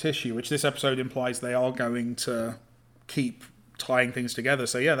connective tissue, which this episode implies they are going to keep tying things together.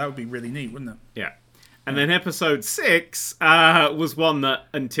 So, yeah, that would be really neat, wouldn't it? Yeah. And then episode 6 was one that,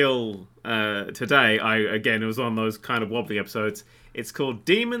 until today, it was one of those kind of wobbly episodes. It's called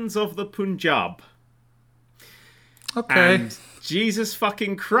Demons of the Punjab. Okay. And Jesus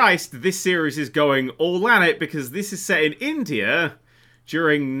fucking Christ, this series is going all at it because this is set in India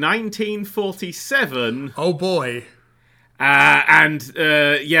during 1947. Oh boy. The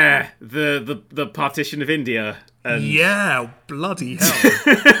partition of India. And... Yeah, bloody hell.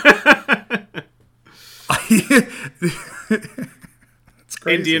 That's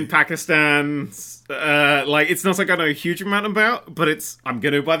crazy. Indian, Pakistan. It's not like I know a huge amount about, but I'm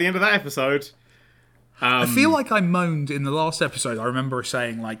going to by the end of that episode. I feel like I moaned in the last episode. I remember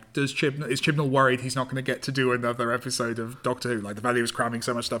saying, like, is Chibnall worried he's not going to get to do another episode of Doctor Who? Like, the Valley was cramming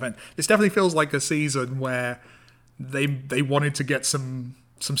so much stuff in. This definitely feels like a season where they wanted to get some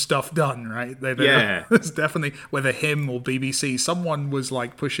stuff done, right? It's definitely, whether him or BBC, someone was,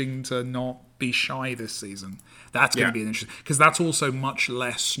 like, pushing to not be shy this season. That's going to be an interesting... Because that's also much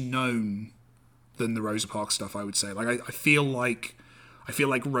less known than the Rosa Parks stuff, I would say. Like I feel like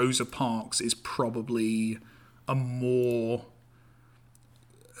Rosa Parks is probably a more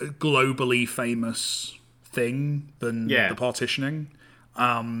globally famous thing than the partitioning.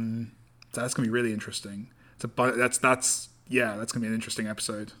 So that's gonna be really interesting. That's gonna be an interesting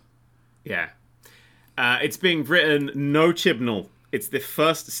episode. Yeah. It's being written no Chibnall. It's the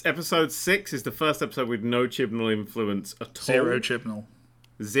first episode 6 is the first episode with no Chibnall influence at all. Zero Chibnall.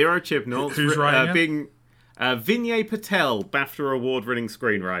 Who's writing being Vinay Patel, BAFTA award-winning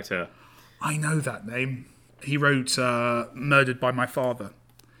screenwriter. I know that name. He wrote Murdered by My Father,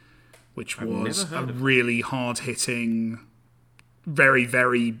 which was a really hard-hitting, very,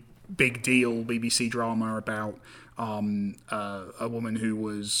 very big deal BBC drama about a woman who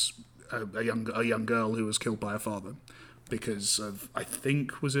was a young girl who was killed by her father because of, I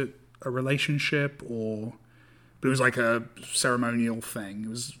think, was it a relationship but it was like a ceremonial thing.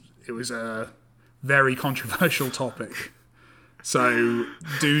 It was a very controversial topic. So,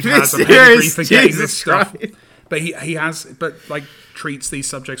 dude has a pedigree for getting this stuff. But he treats these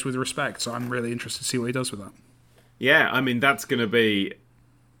subjects with respect, so I'm really interested to see what he does with that. Yeah, I mean, that's going to be...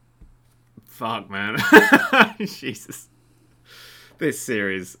 Fuck, man. Jesus. This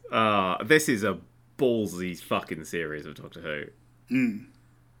series, this is a ballsy fucking series of Doctor Who.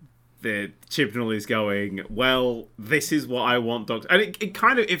 The Chibnall is going, well, this is what I want Doctor... And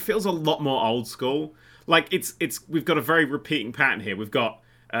it feels a lot more old school. Like, we've got a very repeating pattern here. We've got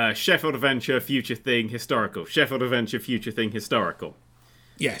Sheffield Adventure, Future Thing, Historical. Sheffield Adventure, Future Thing, Historical.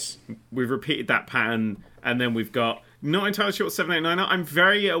 Yes. We've repeated that pattern, and then we've got... Not entirely sure what 789 are. I'm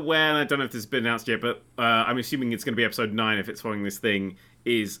very aware, and I don't know if this has been announced yet, but I'm assuming it's going to be episode 9 if it's following this thing,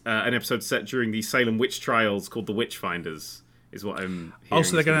 is an episode set during the Salem witch trials called The Witchfinders, is what I'm hearing.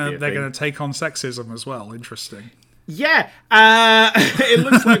 Also, they're going to take on sexism as well. Interesting. Yeah. It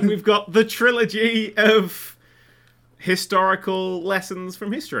looks like we've got the trilogy of historical lessons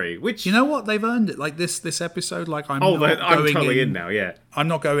from history, which... You know what? They've earned it. Like, this episode, like, I'm totally in now, yeah. I'm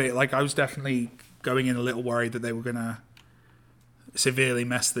not going... Like, I was definitely... going in a little worried that they were going to severely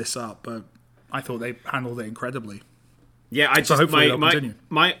mess this up, but I thought they handled it incredibly. Yeah,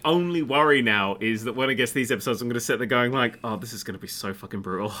 my only worry now is that when I get to these episodes, I'm going to sit there going like, oh, this is going to be so fucking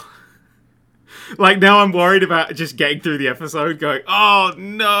brutal. Like, now I'm worried about just getting through the episode going, oh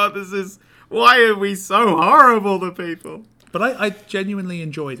no, why are we so horrible to people? But I genuinely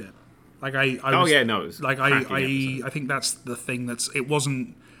enjoyed it. Like, I think that's the thing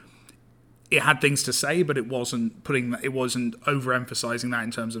it had things to say, but it wasn't overemphasizing that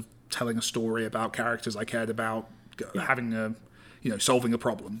in terms of telling a story about characters I cared about, having solving a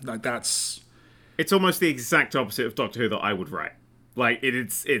problem. Like, it's almost the exact opposite of Doctor Who that I would write. Like, it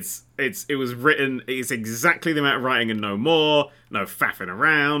was written, it's exactly the amount of writing and no more, no faffing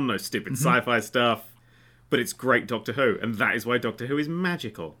around, no stupid sci-fi stuff, but it's great Doctor Who, and that is why Doctor Who is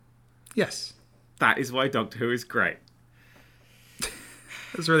magical. Yes. That is why Doctor Who is great.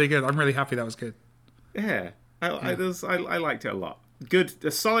 It's really good. I'm really happy that was good. Yeah. I liked it a lot. Good. A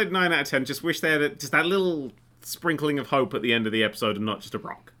solid 9 out of 10. Just wish they had just that little sprinkling of hope at the end of the episode and not just a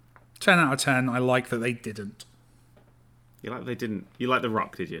rock. 10 out of 10. I like that they didn't. You like they didn't? You like the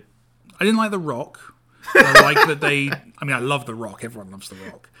Rock, did you? I didn't like the Rock. I like that they... I mean, I love the Rock. Everyone loves the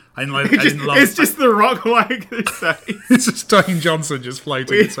Rock. It's just the Rock, like they say. It's just Dwayne Johnson just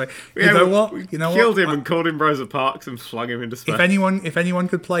floating and say, you know what? Killed him and called him Rosa Parks and flung him into space. If anyone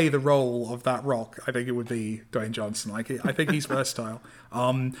could play the role of that Rock, I think it would be Dwayne Johnson. Like, I think he's versatile.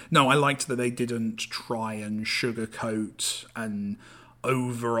 No, I liked that they didn't try and sugarcoat and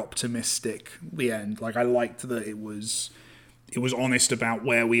over-optimistic the end. Like, I liked that it was honest about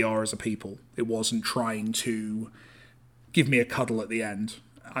where we are as a people. It wasn't trying to give me a cuddle at the end.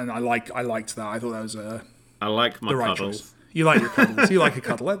 And I liked that. I thought that was I like my cuddles. Choice. You like your cuddles. You like a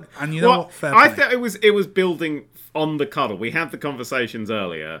cuddle. And you know what? Fair play. I thought it was building on the cuddle. We had the conversations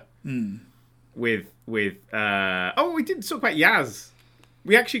earlier with we didn't talk about Yaz.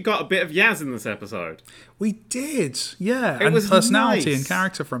 We actually got a bit of Yaz in this episode. We did, yeah. And was personality and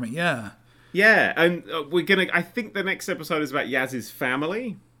character from it, yeah. Yeah, and I think the next episode is about Yaz's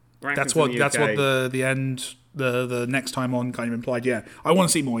family. That's what the end. The next time on kind of implied, yeah. I want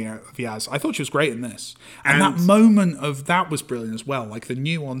to see more of Yaz. I thought she was great in this. And that moment of that was brilliant as well. Like the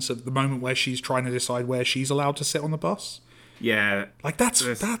nuance of the moment where she's trying to decide where she's allowed to sit on the bus. Yeah. Like that's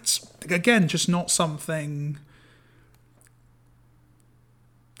again, just not something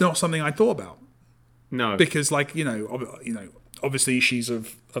I thought about. No. Because obviously she's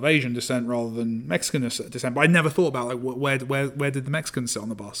of Asian descent rather than Mexican descent, but I never thought about like where did the Mexicans sit on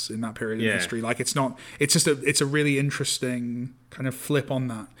the bus in that period of history. Like it's a really interesting kind of flip on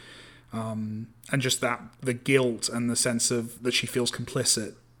that. and just that the guilt and the sense of that she feels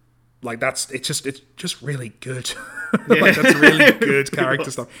complicit. Like it's just really good. Like that's really good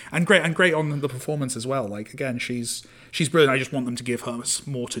character stuff, and great on the performance as well. Like again, she's brilliant. I just want them to give her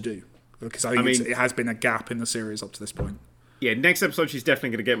more to do, because I think it has been a gap in the series up to this point. Yeah, next episode she's definitely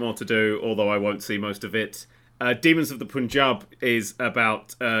going to get more to do, although I won't see most of it. Demons of the Punjab is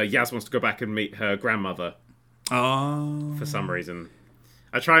about Yaz wants to go back and meet her grandmother. For some reason.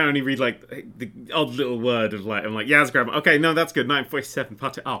 I try and only read, like, the odd little word of, like, I'm like, Yaz grandma. Okay, no, that's good. 1947,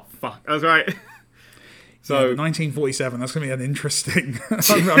 part 2. Oh, fuck. I was right. So 1947, that's going to be an interesting...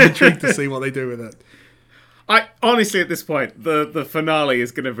 I'm intrigued to see what they do with it. I honestly, at this point, the finale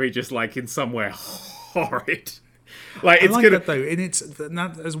is going to be just, like, in somewhere horrid. Like, it's that though, and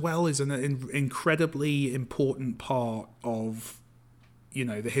that as well is an incredibly important part of,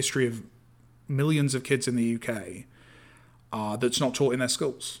 the history of millions of kids in the UK that's not taught in their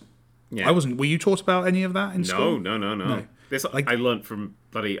schools. Yeah. Were you taught about any of that in school? No. This I learnt from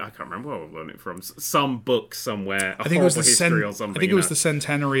I can't remember where I learned it from. Some book somewhere. I think it was the history or something. I think it was the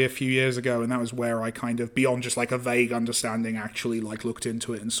centenary a few years ago, and that was where I kind of, beyond just like a vague understanding, actually like looked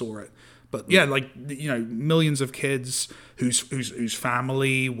into it and saw it. But yeah, like, millions of kids whose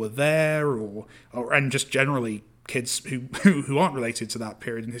family were there, and just generally kids who aren't related to that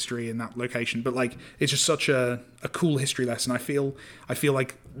period in history in that location. But like, it's just such a cool history lesson. I feel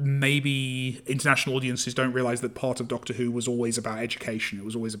like maybe international audiences don't realize that part of Doctor Who was always about education. It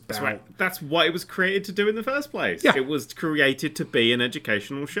was always about... That's right. That's what it was created to do in the first place. Yeah. It was created to be an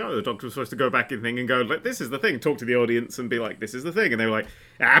educational show. The Doctor was supposed to go back and go, like, this is the thing. Talk to the audience and be like, this is the thing. And they were like,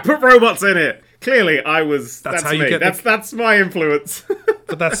 put robots in it. Clearly, that's me. That's my influence.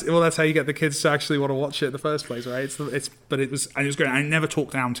 But that's how you get the kids to actually want to watch it in the first place, right? It was great. I never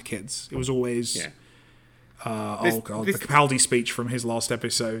talked down to kids. It was always... Yeah. The Capaldi speech from his last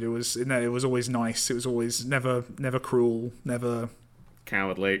episode. It was always nice. It was always never cruel, never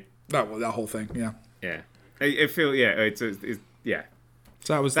cowardly. That whole thing, yeah. Yeah, it's yeah.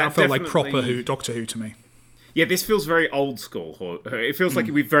 So that felt like proper Doctor Who to me. Yeah, this feels very old school. It feels like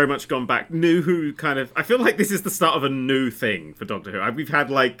we've very much gone back. New Who kind of... I feel like this is the start of a new thing for Doctor Who. We've had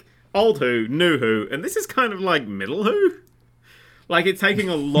like old Who, new Who, and this is kind of like middle Who. Like, it's taking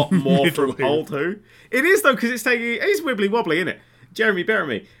a lot more from old Who. It is, though, because it's wibbly wobbly, isn't it? Jeremy, bear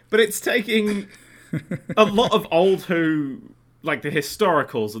me. But it's taking a lot of old Who, like the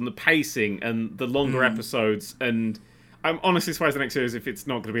historicals and the pacing and the longer episodes. And I'm honestly surprised the next series if it's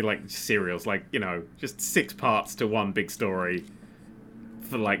not going to be like serials, like, just 6 parts to one big story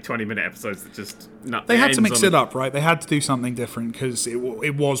for like 20-minute episodes that just... They had to mix it up, right? They had to do something different because it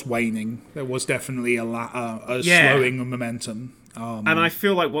was waning. There was definitely a slowing of momentum. And I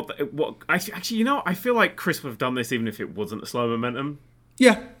feel like I feel like Chris would have done this even if it wasn't a slow momentum.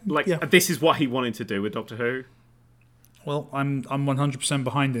 Yeah. This is what he wanted to do with Doctor Who. Well, I'm 100%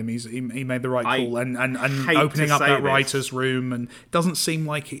 behind him. He made the right call, and opening up that writer's room, and it doesn't seem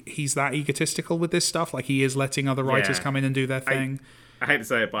like he's that egotistical with this stuff. Like, he is letting other writers come in and do their thing. I hate to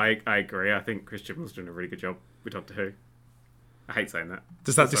say it, but I agree. I think Chris Chibnall's doing a really good job with Doctor Who. I hate saying that.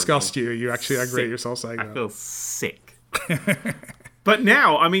 Does that disgust you? You actually agree with yourself saying that? I feel sick. But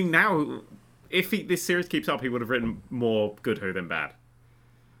now, if this series keeps up, he would have written more good Who than bad.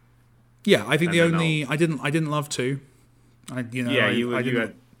 Yeah, I think I didn't love 2. I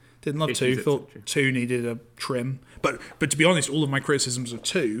didn't love 2. Thought 2 needed a trim. But to be honest, all of my criticisms of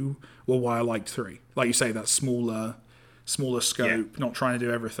 2 were why I liked 3. Like you say, that smaller scope, not trying to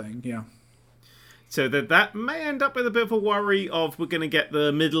do everything. Yeah. So that may end up with a bit of a worry of we're going to get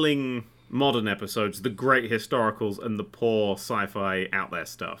the middling modern episodes, the great historicals, and the poor sci-fi out there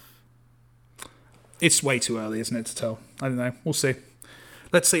stuff. It's way too early, isn't it, to tell? I don't know. We'll see.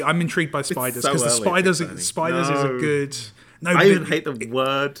 Let's see. I'm intrigued by Spiders because the Spiders is a good. No, I even hate the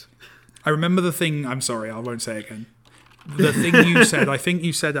word. I remember the thing. I'm sorry, I won't say it again. The thing you said. I think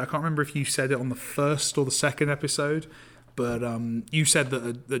you said. I can't remember if you said it on the first or the second episode, but you said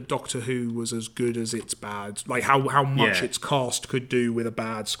that Doctor Who was as good as it's bad. Like how much its cast could do with a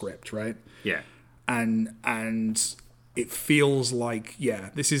bad script, right? Yeah. And it feels like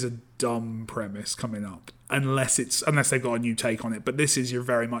this is a dumb premise coming up. Unless they've got a new take on it, but this is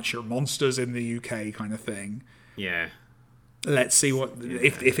very much your monsters in the UK kind of thing. Yeah. Let's see what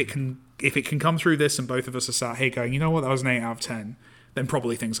if it can come through this, and both of us are sat here going, you know what, that was an 8 out of 10. Then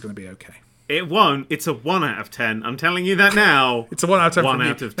probably things are going to be okay. It won't. It's a 1 out of 10. I'm telling you that now. It's a 1 out of 10. 1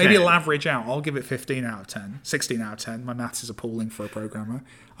 out of 10. Maybe it'll average out. I'll give it 15 out of 10, 16 out of 10. My maths is appalling for a programmer,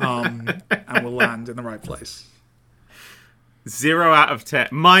 and we'll land in the right place. 0 out of 10.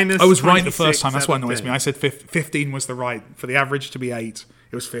 Minus. I was right the first time. That's what annoys me. I said 15 was the right for the average to be 8.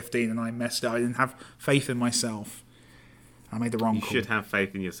 it was 15 and I messed up. I didn't have faith in myself. I made the wrong call. You should have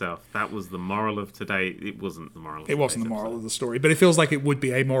faith in yourself. That was the moral of today. It wasn't the moral of It wasn't the moral of the story, but it feels like it would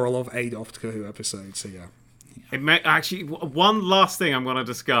be a moral of a Doctor Who episode, so yeah. Actually, one last thing I'm going to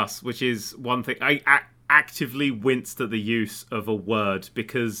discuss, which is one thing. I actively winced at the use of a word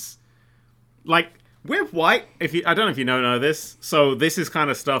because, like, we're white. I don't know if you know this. So this is kind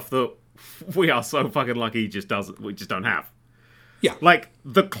of stuff that we are so fucking lucky we just don't have. Yeah. Like,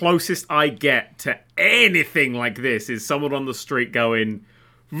 the closest I get to anything like this is someone on the street going,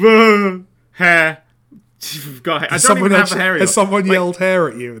 hair. Got hair. I don't even have a hair. Has someone yelled hair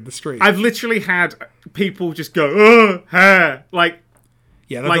at you in the street? I've literally had people just go, hair. Like,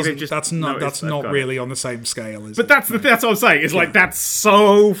 yeah, that's not really on the same scale, is it? But that's what I'm saying. It's like, that's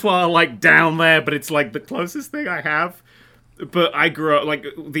so far, like, down there, but it's like the closest thing I have. But I grew up, like,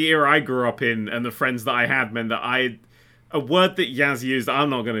 the era I grew up in and the friends that I had meant that a word that Yaz used, I'm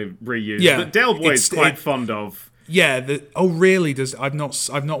not going to reuse, that Del Boy is quite fond of. Yeah. Really? I've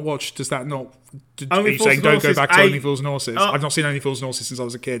not watched. Does that not? Are you saying don't go back to Only Fools and Horses? I've not seen Only Fools and Horses since I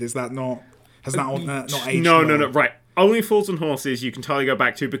was a kid. Is that not? Has that not aged? No. Right. Only Fools and Horses you can totally go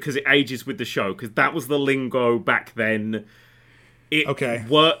back to because it ages with the show, because that was the lingo back then.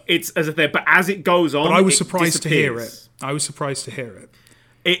 It's as if but as it goes on, but I was surprised to hear it.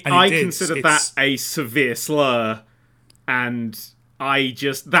 I consider that a severe slur. And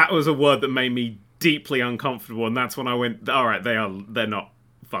that was a word that made me deeply uncomfortable, and that's when I went, all right, they're not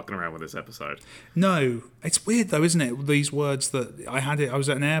fucking around with this episode. No, it's weird though, isn't it? These words that I was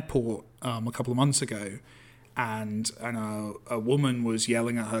at an airport a couple of months ago, and a woman was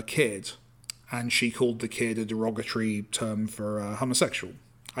yelling at her kid, and she called the kid a derogatory term for homosexual.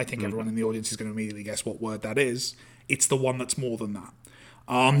 I think everyone in the audience is going to immediately guess what word that is. It's the one that's more than that.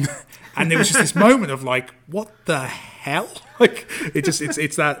 And there was just this moment of like, what the hell? Like,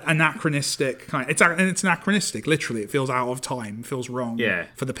 it's that anachronistic kind. It's anachronistic. Literally, it feels out of time. It feels wrong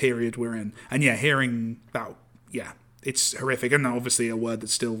for the period we're in. And yeah, hearing that, it's horrific. And obviously, a word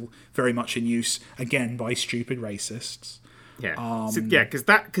that's still very much in use again by stupid racists. Yeah, because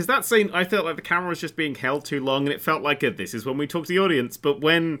that scene, I felt like the camera was just being held too long, and it felt like this is when we talk to the audience. But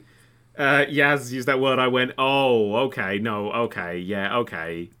when Yaz used that word, I went, oh, okay, no, okay, yeah,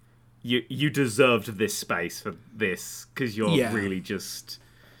 okay. You deserved this space for this, because you're really just...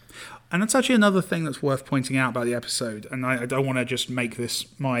 And that's actually another thing that's worth pointing out about the episode, and I don't want to just make this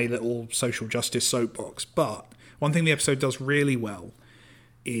my little social justice soapbox, but one thing the episode does really well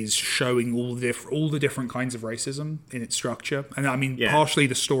is showing all the different kinds of racism in its structure. And I mean, partially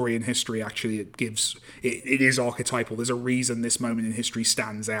the story in history, actually, it is archetypal. There's a reason this moment in history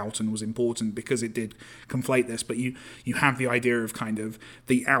stands out and was important, because it did conflate this. But you have the idea of kind of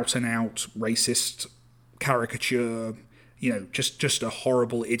the out-and-out racist caricature, just a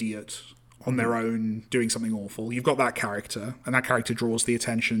horrible idiot on their own doing something awful. You've got that character, and that character draws the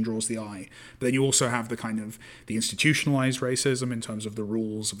attention, draws the eye. But then you also have the kind of the institutionalized racism in terms of the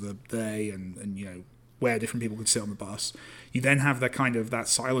rules of the day and where different people could sit on the bus. You then have that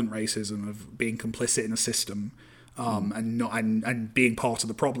silent racism of being complicit in a system and being part of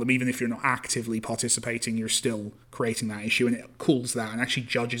the problem. Even if you're not actively participating, you're still creating that issue, and it calls that and actually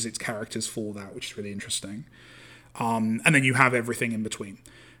judges its characters for that, which is really interesting. And then you have everything in between.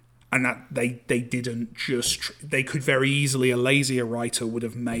 And that they didn't just... They could very easily... A lazier writer would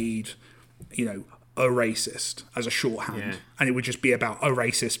have made, a racist as a shorthand. Yeah. And it would just be about a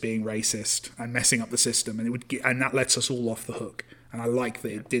racist being racist and messing up the system. And that lets us all off the hook. And I like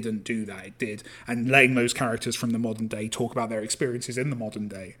that it didn't do that. It did. And letting those characters from the modern day talk about their experiences in the modern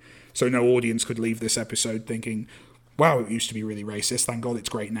day. So no audience could leave this episode thinking, wow, it used to be really racist. Thank God it's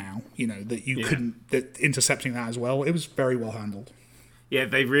great now. That you couldn't... That intercepting that as well, it was very well handled. Yeah,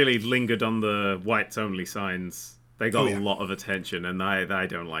 they really lingered on the whites-only signs. They got a lot of attention, and I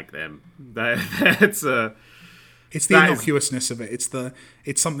don't like them. It's the innocuousness of it.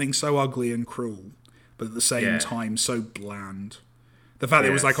 It's something so ugly and cruel, but at the same time so bland. The fact that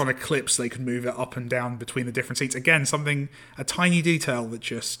it was like on a clip, so they could move it up and down between the different seats. Again, a tiny detail that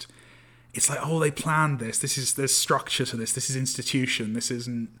just... It's like, oh, they planned this. There's structure to this. This is institution. This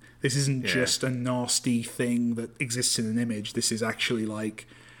isn't just a nasty thing that exists in an image. This is actually like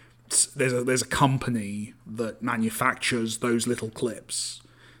there's a company that manufactures those little clips.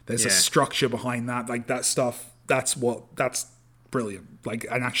 There's a structure behind that. Like that stuff. That's brilliant. Like,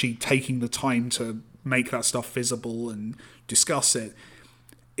 and actually taking the time to make that stuff visible and discuss it.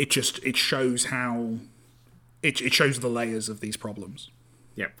 It shows how it shows the layers of these problems.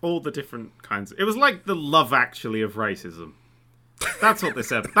 Yeah, all the different kinds. It was like the Love Actually of racism. That's what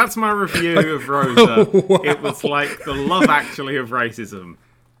this episode. That's my review of Rosa. Wow. It was like the Love Actually of racism.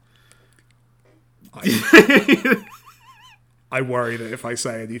 I worry that if I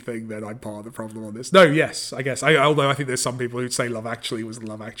say anything, then I'm part of the problem on this. No, yes, I guess. Although I think there's some people who'd say Love Actually was the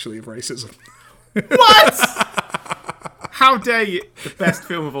Love Actually of racism. What? How dare you? The best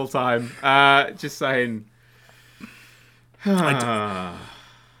film of all time. Just saying. Can I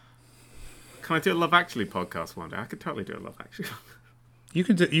do a Love Actually podcast one day? I could totally do a Love Actually. You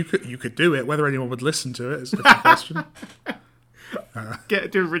could do it. Whether anyone would listen to it is a different question.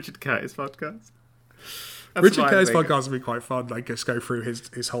 Do a Richard Curtis podcast. Richard Curtis podcast would be quite fun. Like, just go through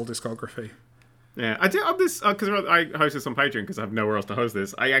his whole discography. Yeah, I did on this because I host this on Patreon because I have nowhere else to host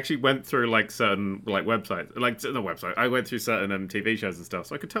this. I actually went through like certain like websites, like no website. I went through certain TV shows and stuff,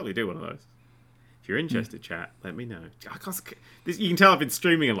 so I could totally do one of those. If you're interested, chat, let me know. You can tell I've been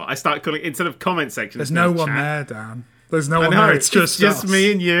streaming a lot. I start calling instead of comment sections. There's no one there, Dan. There's no one there. It's just us.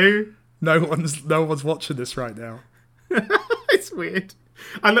 Me and you. No one's watching this right now. It's weird.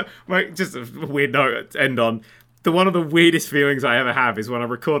 I look, just a weird note to end on. One of the weirdest feelings I ever have is when I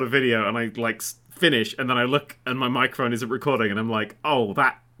record a video and I like finish and then I look and my microphone isn't recording and I'm like, oh,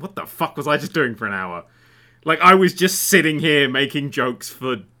 what the fuck was I just doing for an hour? Like, I was just sitting here making jokes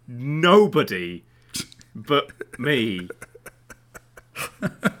for nobody but me.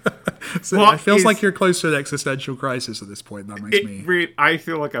 So it feels like you're close to an existential crisis at this point. That makes me... I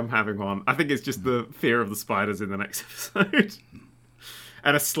feel like I'm having one. I think it's just the fear of the spiders in the next episode.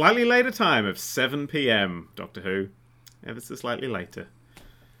 At a slightly later time of 7 p.m, Doctor Who. Ever so slightly later.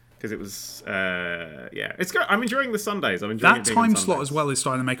 Because it was... yeah. It's good. I'm enjoying the Sundays. I'm enjoying that time slot as well is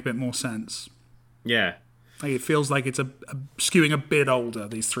starting to make a bit more sense. Yeah. Like, it feels like it's skewing a bit older,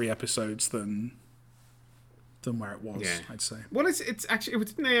 these 3 episodes, than where it was, I'd say. Well, it's actually...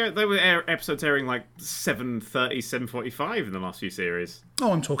 There were episodes airing like 7:30, 7:45 in the last few series.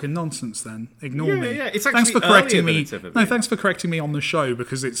 Oh, I'm talking nonsense then. Ignore me. Yeah, it's actually correcting me. Thanks for correcting me on the show,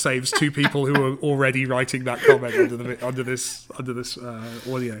 because it saves 2 people who are already writing that comment under this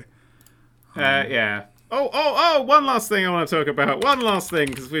audio. Yeah. Oh, one last thing I want to talk about. One last thing,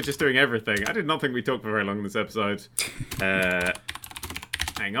 because we're just doing everything. I did not think we talked for very long in this episode.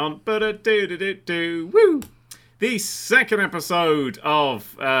 Hang on. Woo! The second episode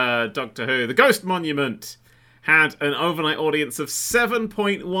of Doctor Who, The Ghost Monument, had an overnight audience of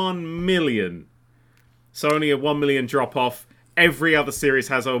 7.1 million. So only a 1 million drop-off. Every other series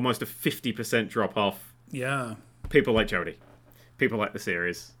has almost a 50% drop-off. Yeah. People like Jodie. People like the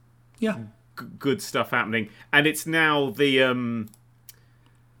series. Yeah. Good stuff happening. And it's now the...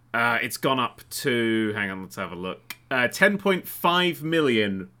 it's gone up to... Hang on, let's have a look. 10.5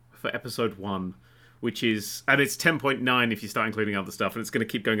 million for episode 1. Which is... And it's 10.9 if you start including other stuff. And it's going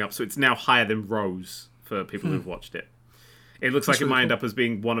to keep going up. So it's now higher than Rose for people who've watched it. It looks like it might end up as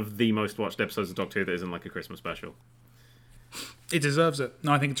being one of the most watched episodes of Doctor Who that isn't like a Christmas special. It deserves it.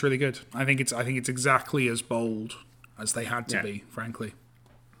 No, I think it's really good. I think it's exactly as bold as they had to be, frankly.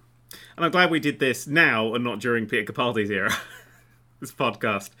 And I'm glad we did this now and not during Peter Capaldi's era. This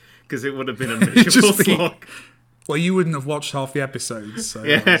podcast. Because it would have been a miserable slog. Well, you wouldn't have watched half the episodes. So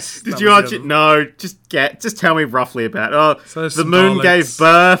did you watch it? No, just tell me roughly about it. So the moon gave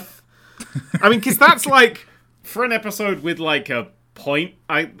birth. I mean, because that's like, for an episode with like a point,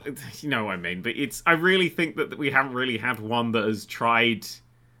 you know what I mean, but I really think that we haven't really had one that has tried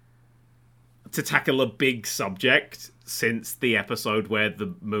to tackle a big subject since the episode where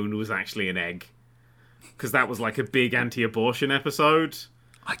the moon was actually an egg. Because that was like a big anti-abortion episode.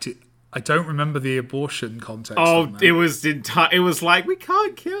 I don't remember the abortion context. Oh, it was like, we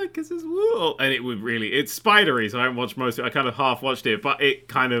can't kill it because it's wool. And it's spidery, so I haven't watched most of it. I kind of half watched it, but it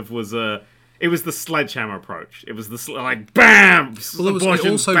kind of was it was the sledgehammer approach. It was the like, bam! Well, it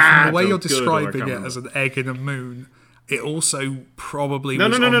also, from the way you're describing it as an egg in a moon, it also probably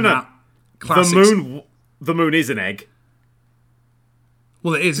was on that classic... The moon is an egg.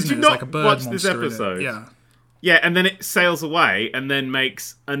 Well, it is, isn't it? It's like a bird monster. This episode? Yeah. Yeah, and then it sails away and then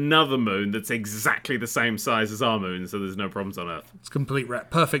makes another moon that's exactly the same size as our moon, so there's no problems on Earth. It's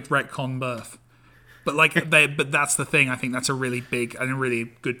perfect retcon birth. But but that's the thing. I think that's a really big and a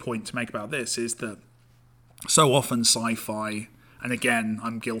really good point to make about this, is that so often sci-fi, and again,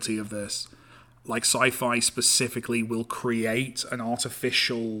 I'm guilty of this, like sci-fi specifically will create an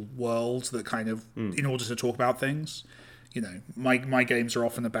artificial world that kind of, in order to talk about things. You know, my games are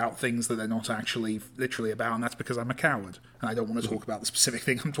often about things that they're not actually literally about, and that's because I'm a coward and I don't want to talk about the specific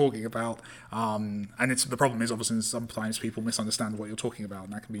thing I'm talking about. And the problem is, obviously, sometimes people misunderstand what you're talking about,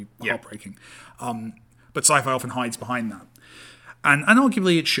 and that can be heartbreaking. But sci-fi often hides behind that. And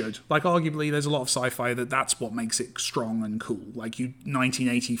arguably it should. Like, arguably there's a lot of sci-fi that's what makes it strong and cool. Like,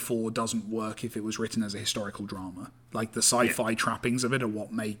 1984 doesn't work if it was written as a historical drama. Like, the sci-fi trappings of it are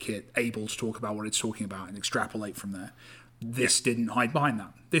what make it able to talk about what it's talking about and extrapolate from there. This didn't hide behind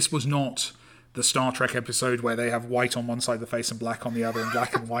that. This was not the Star Trek episode where they have white on one side of the face and black on the other and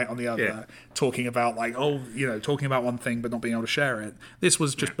black and white on the other, talking about, like, talking about one thing but not being able to share it. This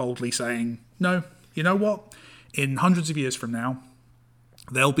was just boldly saying, no, you know what? In hundreds of years from now,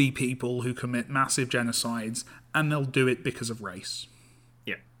 there'll be people who commit massive genocides, and they'll do it because of race.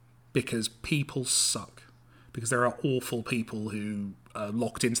 Yeah. Because people suck. Because there are awful people who are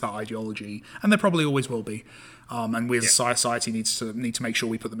locked into that ideology, and there probably always will be. And we as a society need to make sure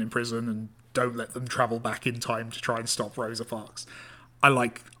we put them in prison and don't let them travel back in time to try and stop Rosa Parks. I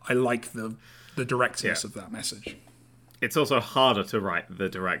like the directness of that message. It's also harder to write the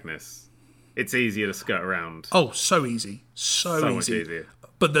directness. It's easier to skirt around. Oh, so easy. So easy. Much easier.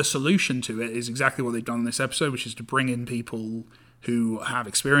 But the solution to it is exactly what they've done in this episode, which is to bring in people who have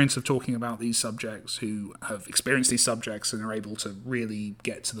experience of talking about these subjects, who have experienced these subjects and are able to really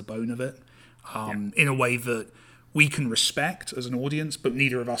get to the bone of it in a way that we can respect as an audience, but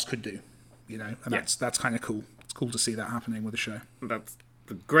neither of us could do. And that's kind of cool. It's cool to see that happening with the show. That's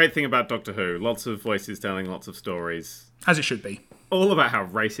the great thing about Doctor Who. Lots of voices telling lots of stories. As it should be. All about how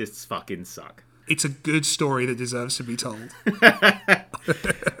racists fucking suck. It's a good story that deserves to be told.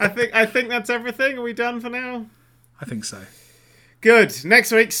 I think that's everything. Are we done for now? I think so. Good.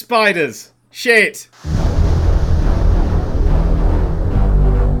 Next week, spiders. Shit.